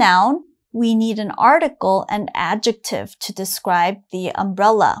have the noun. We need an article and adjective to describe the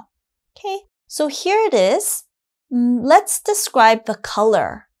umbrella. Okay, so here it is. Let's describe the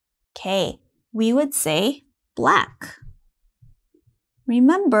color. Okay, we would say black.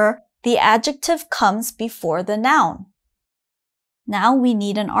 Remember, the adjective comes before the noun. Now we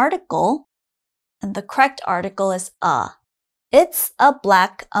need an article, and the correct article is a. It's a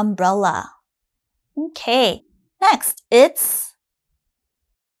black umbrella. Okay, next,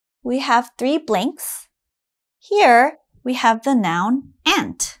 we have 3 blanks. Here, we have the noun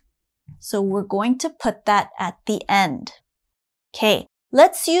ant. So we're going to put that at the end. Okay,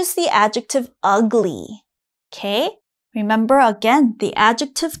 let's use the adjective ugly. Okay, remember again, the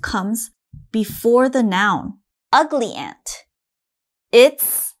adjective comes before the noun. Ugly ant.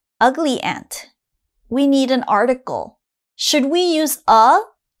 It's ugly ant. We need an article. Should we use a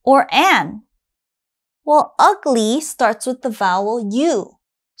or an? Well, ugly starts with the vowel U,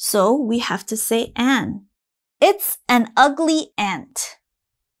 so we have to say an. It's an ugly ant.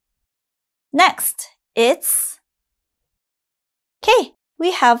 Next, okay,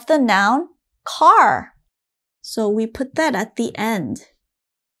 we have the noun car, so we put that at the end.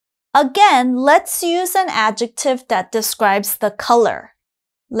 Again, let's use an adjective that describes the color.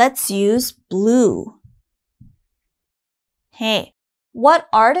 Let's use blue. Hey, what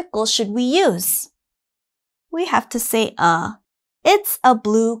article should we use? We have to say a. It's a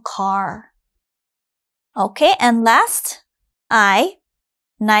blue car. Okay, and last,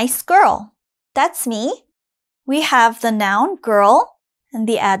 nice girl. That's me. We have the noun girl and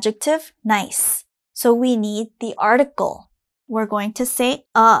the adjective nice. So we need the article. We're going to say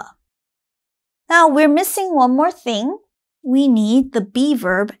a. Now we're missing one more thing. We need the be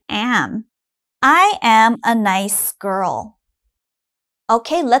verb am. I am a nice girl.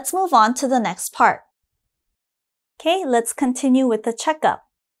 Okay, let's move on to the next part. Okay, let's continue with the checkup.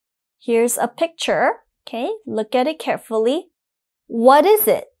 Here's a picture. Okay, look at it carefully. What is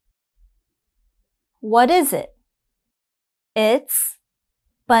it? What is it? It's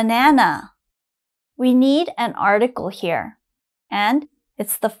banana. We need an article here. And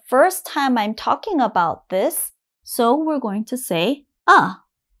it's the first time I'm talking about this, so we're going to say a.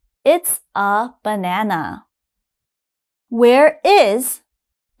 It's a banana. Where is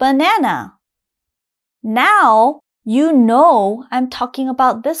banana? Now you know I'm talking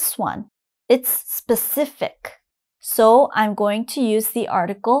about this one. It's specific. So I'm going to use the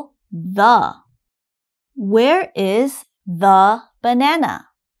article the. Where is the banana?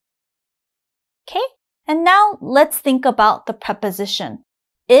 Okay, and now let's think about the preposition.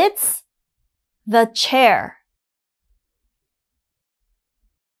 It's the chair.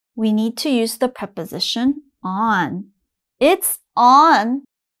 We need to use the preposition on. It's on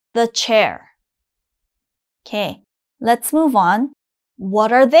the chair. Okay, let's move on.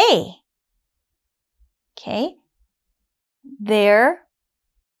 What are they? Okay, they're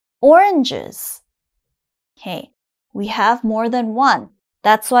oranges. Okay, we have more than one.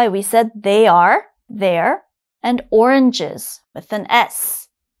 That's why we said they are, there, and oranges with an S.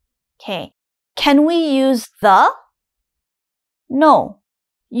 Okay, can we use the? No,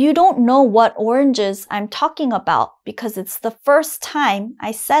 you don't know what oranges I'm talking about because it's the first time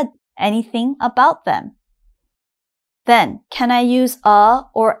I said anything about them. Then, can I use a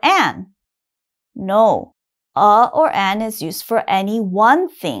or an? No, a or an is used for any one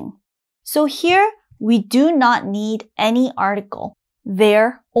thing. So here, we do not need any article.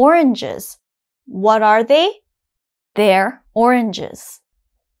 They're oranges. What are they? They're oranges.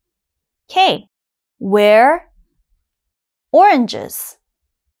 Okay, where? Oranges.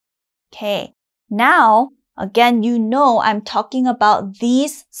 Okay, now, again, you know I'm talking about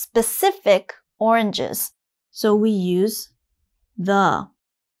these specific oranges. So we use the.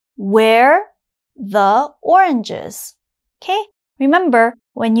 Where? The oranges. Okay, remember,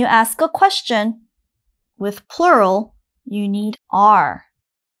 when you ask a question with plural, you need are.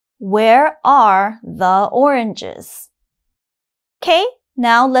 Where are the oranges? Okay,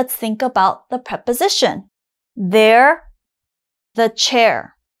 now let's think about the preposition. There, the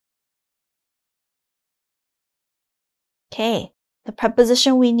chair. Okay, the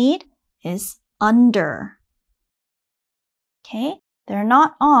preposition we need is under. Okay, they're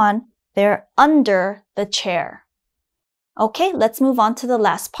not on, they're under the chair. Okay, let's move on to the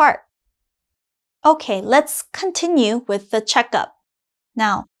last part. Okay, let's continue with the checkup.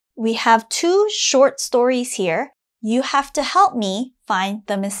 Now, we have two short stories here. You have to help me find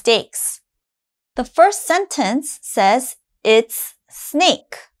the mistakes. The first sentence says, it's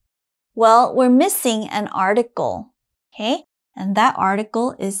snake. Well, we're missing an article. Okay, and that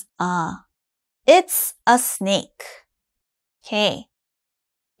article is a. It's a snake. Okay,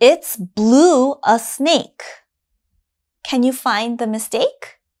 it's blue a snake. Can you find the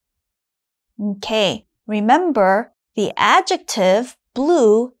mistake? Okay, remember the adjective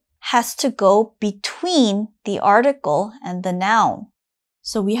blue has to go between the article and the noun.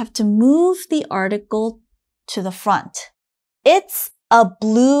 So we have to move the article to the front. It's a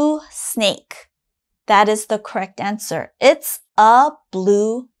blue snake. That is the correct answer. It's a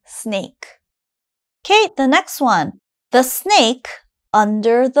blue snake. Okay, the next one. The snake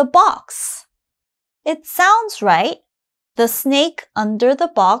under the box. It sounds right. The snake under the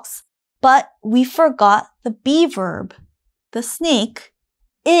box, but we forgot the be verb. The snake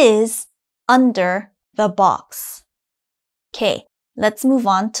is under the box. Okay, let's move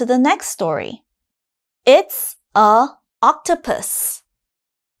on to the next story. It's a octopus.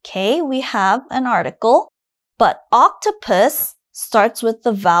 Okay, we have an article, but octopus starts with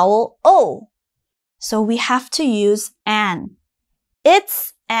the vowel O. So we have to use an.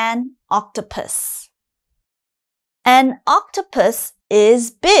 It's an octopus. An octopus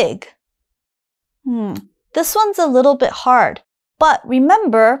is big. This one's a little bit hard, but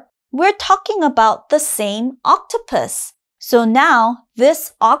remember, we're talking about the same octopus. So now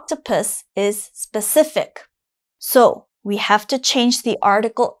this octopus is specific. So we have to change the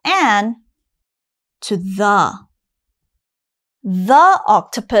article an to the. The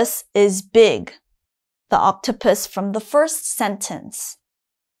octopus is big. The octopus from the first sentence.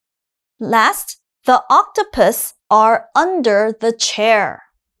 Last, the octopus are under the chair.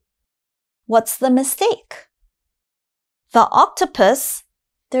 What's the mistake? The octopus,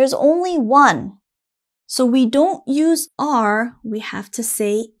 there's only one. So we don't use are, we have to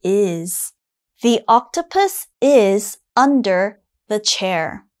say is. The octopus is under the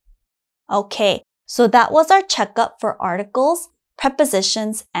chair. Okay, so that was our checkup for articles,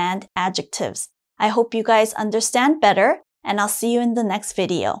 prepositions, and adjectives. I hope you guys understand better, and I'll see you in the next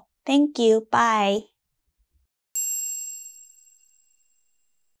video. Thank you. Bye.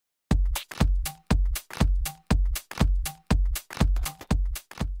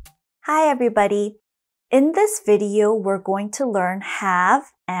 Hi, everybody. In this video, we're going to learn have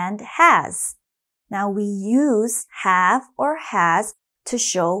and has. Now, we use have or has to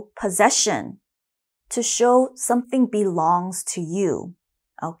show possession, to show something belongs to you.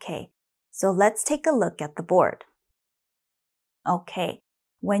 Okay, so let's take a look at the board. Okay,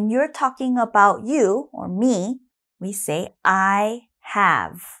 when you're talking about you or me, we say I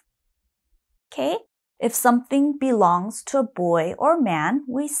have. Okay, if something belongs to a boy or man,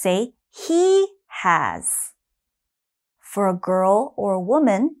 we say he has. For a girl or a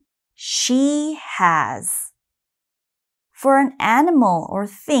woman, she has. For an animal or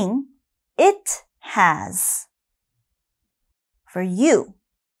thing, it has. For you,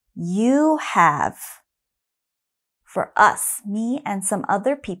 you have. For us, me and some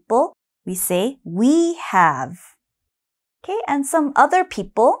other people, we say we have. Okay, and some other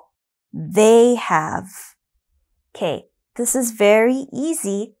people, They have. Okay, this is very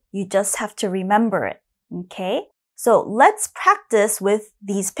easy. You just have to remember it. Okay, so let's practice with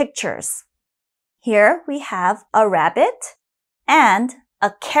these pictures. Here we have a rabbit and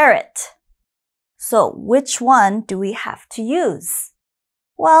a carrot. So which one do we have to use?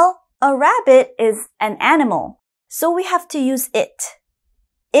 Well, a rabbit is an animal, so we have to use it.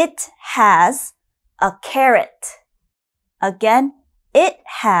 It has a carrot. Again, it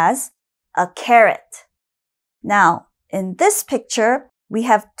has a carrot. Now, in this picture, we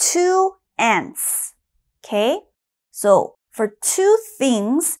have two ants. Okay? So, for two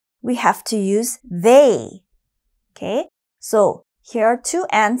things, we have to use they. Okay? So, here are two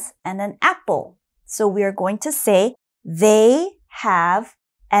ants and an apple. So, we are going to say, they have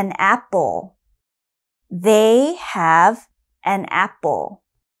an apple. They have an apple.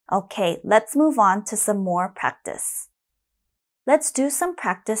 Okay, let's move on to some more practice. Let's do some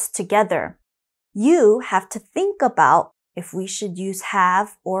practice together. You have to think about if we should use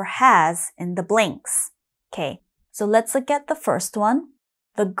have or has in the blanks. Okay, so let's look at the first one.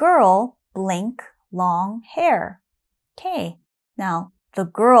 The girl blank long hair. Okay, now the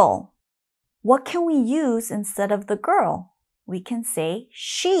girl. What can we use instead of the girl? We can say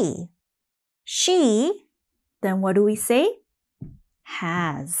she. She, then what do we say?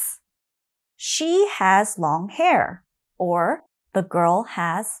 Has. She has long hair, or the girl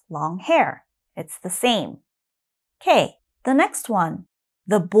has long hair. It's the same. Okay, the next one,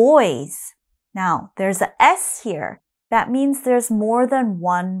 the boys. Now, there's a S here. That means there's more than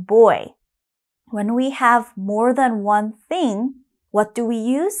one boy. When we have more than one thing, what do we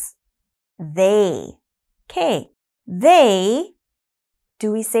use? They. Okay, they,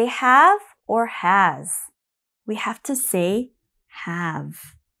 do we say have or has? We have to say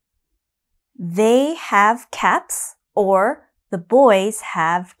have. They have caps, or the boys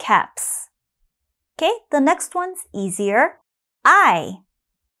have caps. Okay, the next one's easier. I.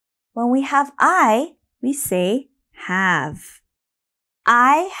 When we have I, we say have.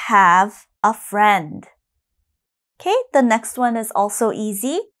 I have a friend. Okay, the next one is also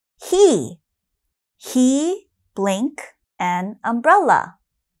easy. He. He blank an umbrella.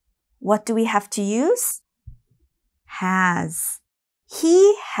 What do we have to use? Has.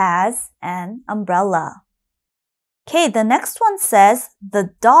 He has an umbrella. Okay, the next one says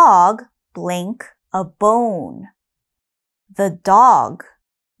the dog blank a bone. The dog.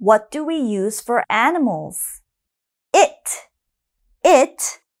 What do we use for animals? It.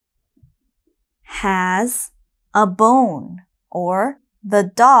 It has a bone, or the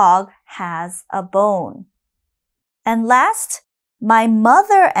dog has a bone. And last, my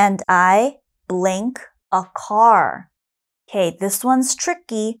mother and I blank a car. Okay, this one's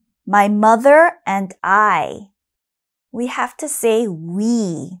tricky. My mother and I. We have to say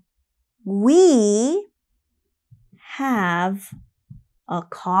we. We have a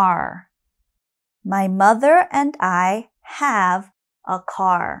car. My mother and I have a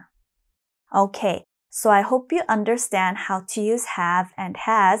car. Okay, so I hope you understand how to use have and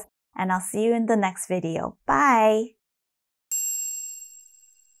has, and I'll see you in the next video. Bye!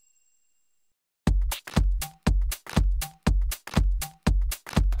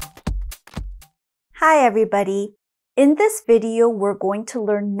 Hi everybody! In this video, we're going to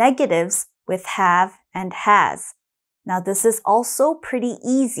learn negatives with have and has. Now this is also pretty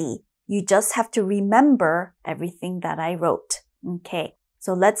easy. You just have to remember everything that I wrote. Okay,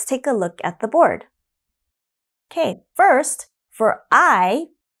 so let's take a look at the board. Okay, first, for I,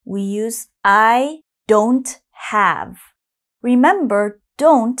 we use I don't have. Remember,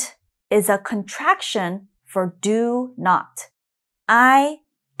 don't is a contraction for do not. I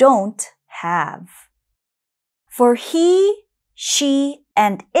don't have. For he, she,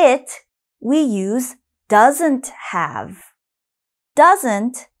 and it, we use doesn't have.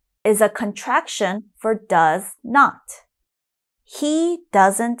 Doesn't is a contraction for does not. He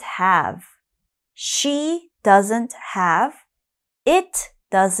doesn't have. She doesn't have. It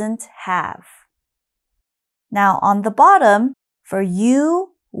doesn't have. Now on the bottom, for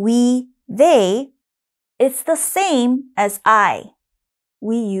you, we, they, it's the same as I.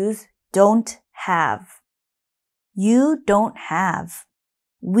 We use don't have. You don't have.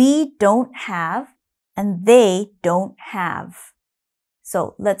 We don't have. And they don't have.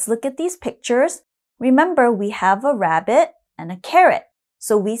 So let's look at these pictures. Remember, we have a rabbit and a carrot.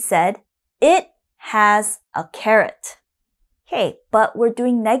 So we said, it has a carrot. Okay, but we're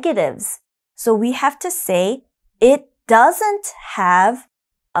doing negatives. So we have to say, it doesn't have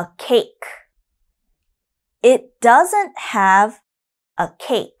a cake. It doesn't have a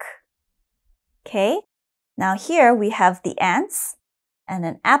cake. Okay, now here we have the ants and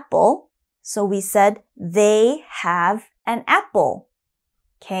an apple. So we said they have an apple.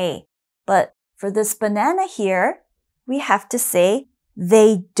 Okay, but for this banana here, we have to say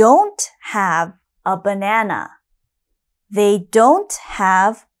they don't have a banana. They don't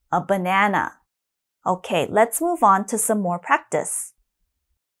have a banana. Okay, let's move on to some more practice.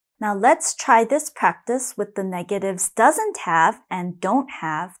 Now let's try this practice with the negatives doesn't have and don't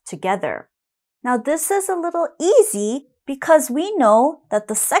have together. Now this is a little easy because we know that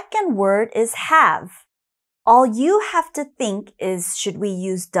the second word is have. All you have to think is should we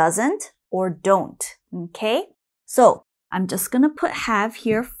use doesn't or don't, okay? So I'm just going to put have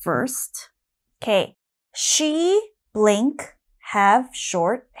here first. Okay, she blank have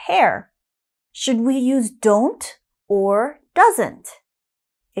short hair. Should we use don't or doesn't?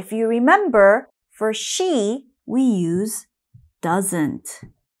 If you remember, for she, we use doesn't.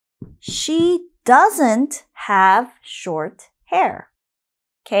 She doesn't have short hair.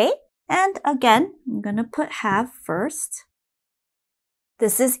 Okay? And again, I'm going to put have first.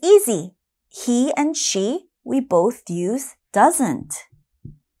 This is easy. He and she, we both use doesn't.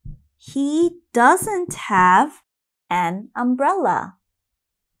 He doesn't have an umbrella.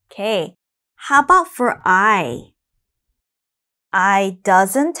 Okay. How about for I? I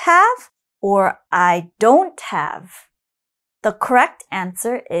doesn't have or I don't have? The correct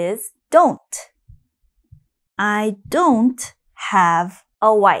answer is don't. I don't have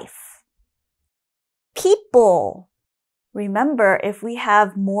a wife. People. Remember, if we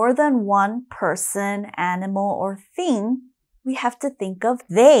have more than one person, animal, or thing, we have to think of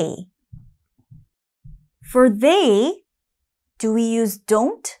they. For they, do we use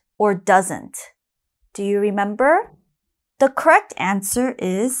don't or doesn't? Do you remember? The correct answer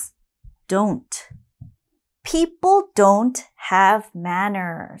is don't. People don't have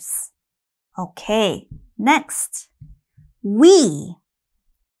manners. Okay, next. We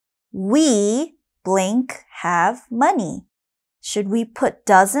blank have money. Should we put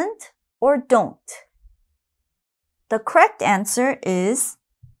doesn't or don't? The correct answer is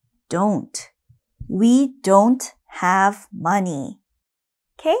don't. We don't have money.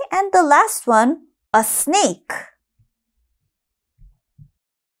 Okay, and the last one, a snake.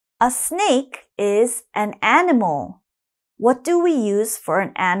 A snake is an animal. What do we use for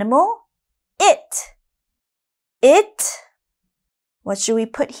an animal? It. It. What should we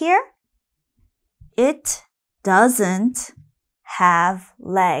put here? It doesn't have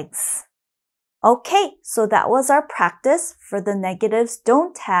legs. Okay, so that was our practice for the negatives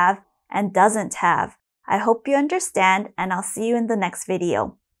don't have and doesn't have. I hope you understand, and I'll see you in the next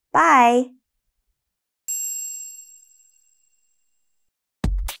video. Bye!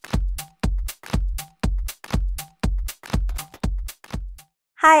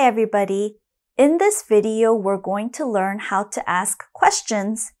 Hi everybody! In this video, we're going to learn how to ask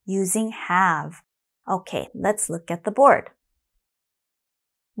questions using have. Okay, let's look at the board.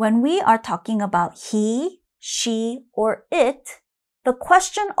 When we are talking about he, she, or it, the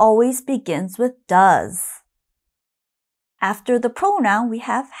question always begins with does. After the pronoun, we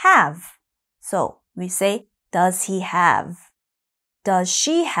have. So we say, does he have? Does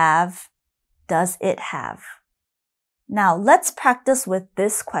she have? Does it have? Now let's practice with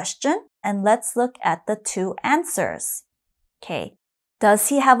this question and let's look at the two answers. Okay, does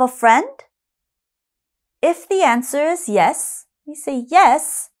he have a friend? If the answer is yes, we say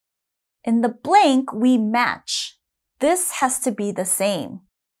yes. In the blank, we match. This has to be the same.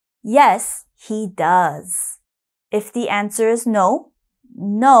 Yes, he does. If the answer is no,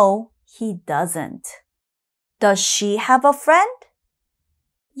 no, he doesn't. Does she have a friend?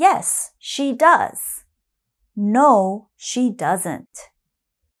 Yes, she does. No, she doesn't.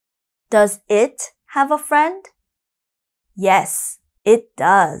 Does it have a friend? Yes, it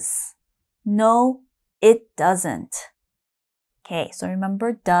does. No, it doesn't. Okay, so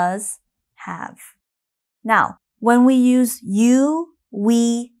remember does, have. Now, when we use you,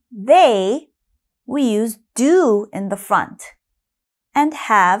 we, they, we use do in the front and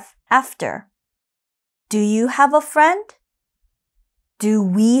have after. Do you have a friend? Do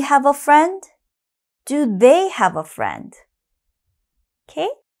we have a friend? Do they have a friend? Okay,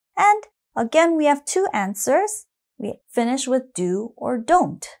 and again, we have two answers. We finish with do or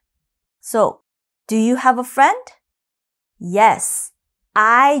don't. So, do you have a friend? Yes,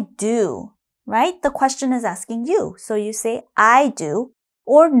 I do, right? The question is asking you. So you say, I do,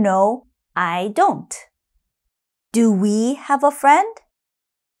 or no, I don't. Do we have a friend?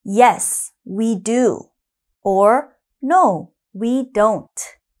 Yes, we do. Or no, we don't.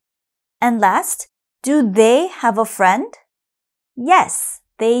 And last, do they have a friend? Yes,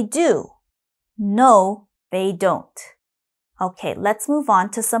 they do. No, they don't. Okay, let's move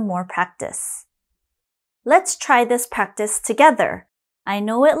on to some more practice. Let's try this practice together. I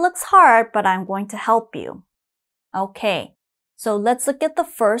know it looks hard, but I'm going to help you. Okay, so let's look at the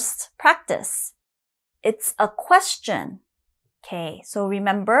first practice. It's a question. Okay, so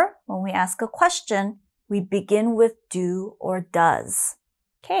remember, when we ask a question, we begin with do or does.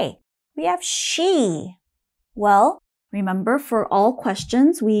 Okay, we have she. Well, remember, for all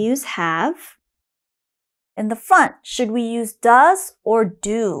questions, we use have. In the front, should we use does or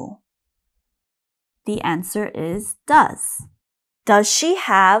do? The answer is does. Does she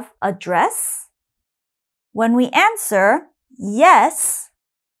have a dress? When we answer yes,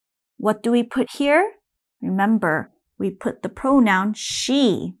 what do we put here? Remember, we put the pronoun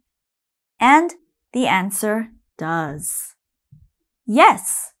she. And the answer does.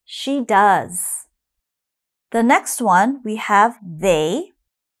 Yes, she does. The next one, we have they.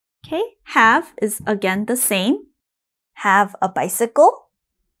 Okay, have is again the same. Have a bicycle.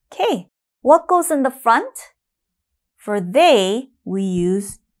 Okay, what goes in the front? For they, we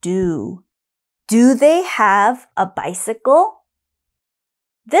use do. Do they have a bicycle?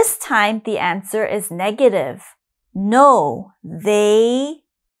 This time, the answer is negative. No, they...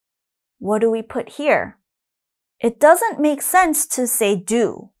 What do we put here? It doesn't make sense to say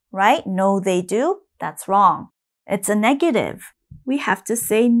do, right? No, they do. That's wrong. It's a negative. We have to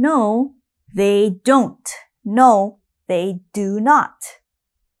say no, they don't. No, they do not.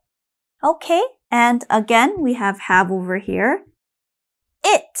 Okay, and again, we have over here.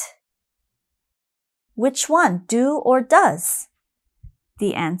 It. Which one, do or does?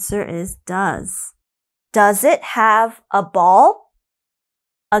 The answer is does. Does it have a ball?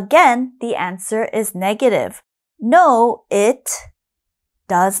 Again, the answer is negative. No, it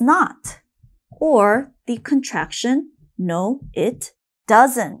does not. Or the contraction, no, it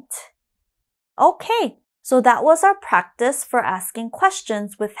doesn't. Okay, so that was our practice for asking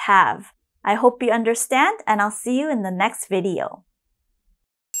questions with have. I hope you understand, and I'll see you in the next video.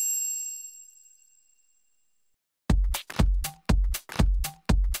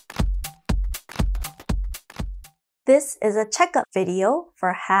 This is a checkup video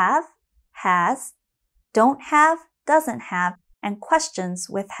for have, has, don't have, doesn't have, and questions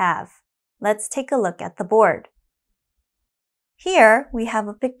with have. Let's take a look at the board. Here we have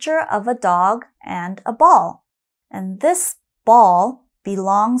a picture of a dog and a ball. And this ball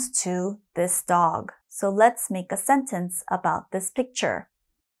belongs to this dog. So let's make a sentence about this picture.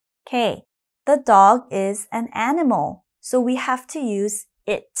 Okay, the dog is an animal, so we have to use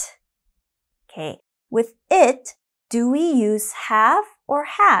it. Okay, with it, do we use have or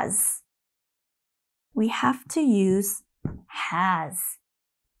has? We have to use has.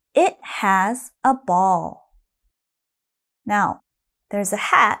 It has a ball. Now, there's a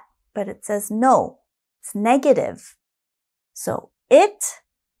hat, but it says no. It's negative. So, it.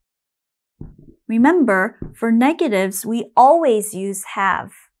 Remember, for negatives, we always use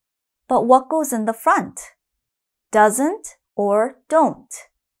have. But what goes in the front? Doesn't or don't.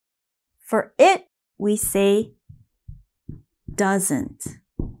 For it, we say doesn't.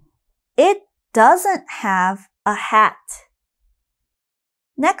 It doesn't have a hat.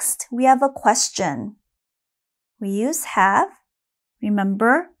 Next, we have a question. We use have.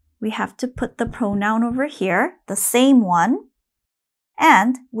 Remember, we have to put the pronoun over here, the same one.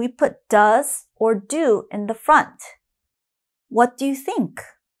 And we put does or do in the front. What do you think?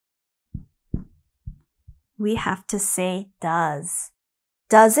 We have to say does.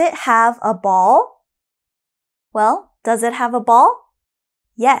 Does it have a ball? Well, does it have a ball?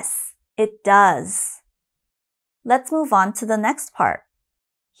 Yes, it does. Let's move on to the next part.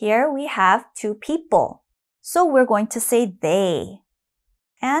 Here we have two people. So we're going to say they.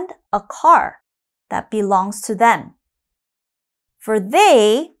 And a car that belongs to them. For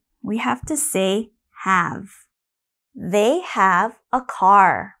they, we have to say have. They have a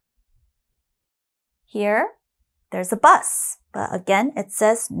car. Here, there's a bus. But again, it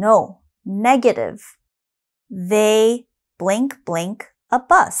says no, negative. They blank blank a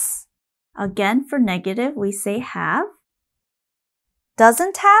bus. Again, for negative, we say have.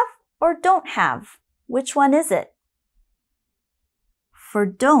 Doesn't have or don't have? Which one is it? For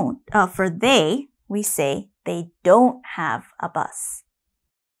they, we say they don't have a bus.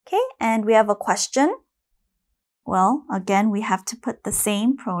 Okay, and we have a question. Well, again, we have to put the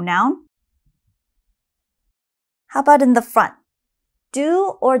same pronoun. How about in the front?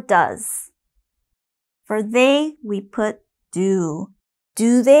 Do or does? For they, we put do.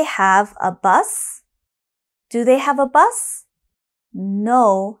 Do they have a bus? Do they have a bus?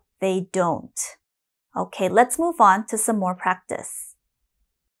 No, they don't. Okay, let's move on to some more practice.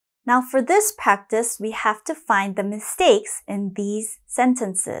 Now for this practice, we have to find the mistakes in these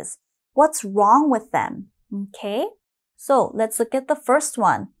sentences. What's wrong with them? Okay, so let's look at the first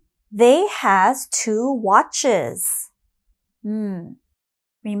one. They has 2 watches.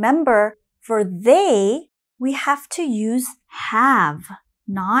 Remember, for they, we have to use have,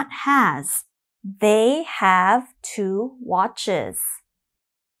 not has. They have 2 watches.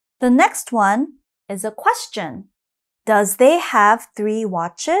 The next one is a question. Does they have 3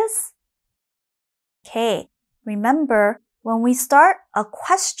 watches? Okay, remember, when we start a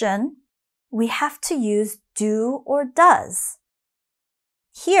question, we have to use do or does.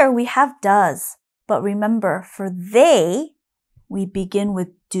 Here we have does, but remember, for they, we begin with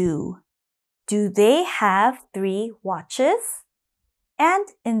do. Do they have 3 watches? And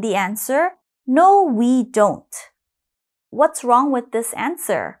in the answer, no, we don't. What's wrong with this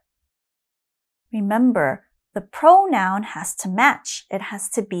answer? Remember, the pronoun has to match. It has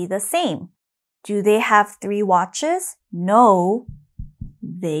to be the same. Do they have 3 watches? No,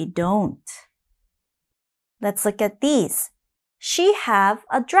 they don't. Let's look at these. She have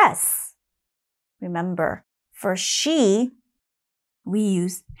a dress. Remember, for she, we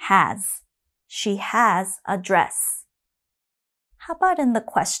use has. She has a dress. How about in the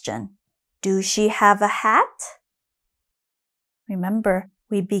question? Do she have a hat? Remember,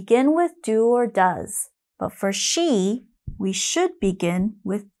 we begin with do or does, but for she, we should begin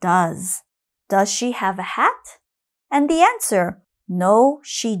with does. Does she have a hat? And the answer, no,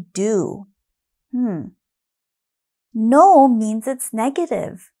 she do. No means it's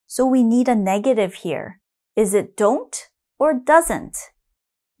negative, so we need a negative here. Is it don't or doesn't?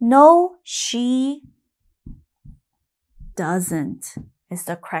 No, she doesn't is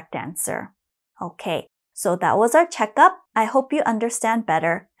the correct answer. Okay, so that was our checkup. I hope you understand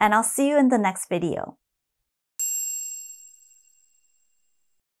better, and I'll see you in the next video.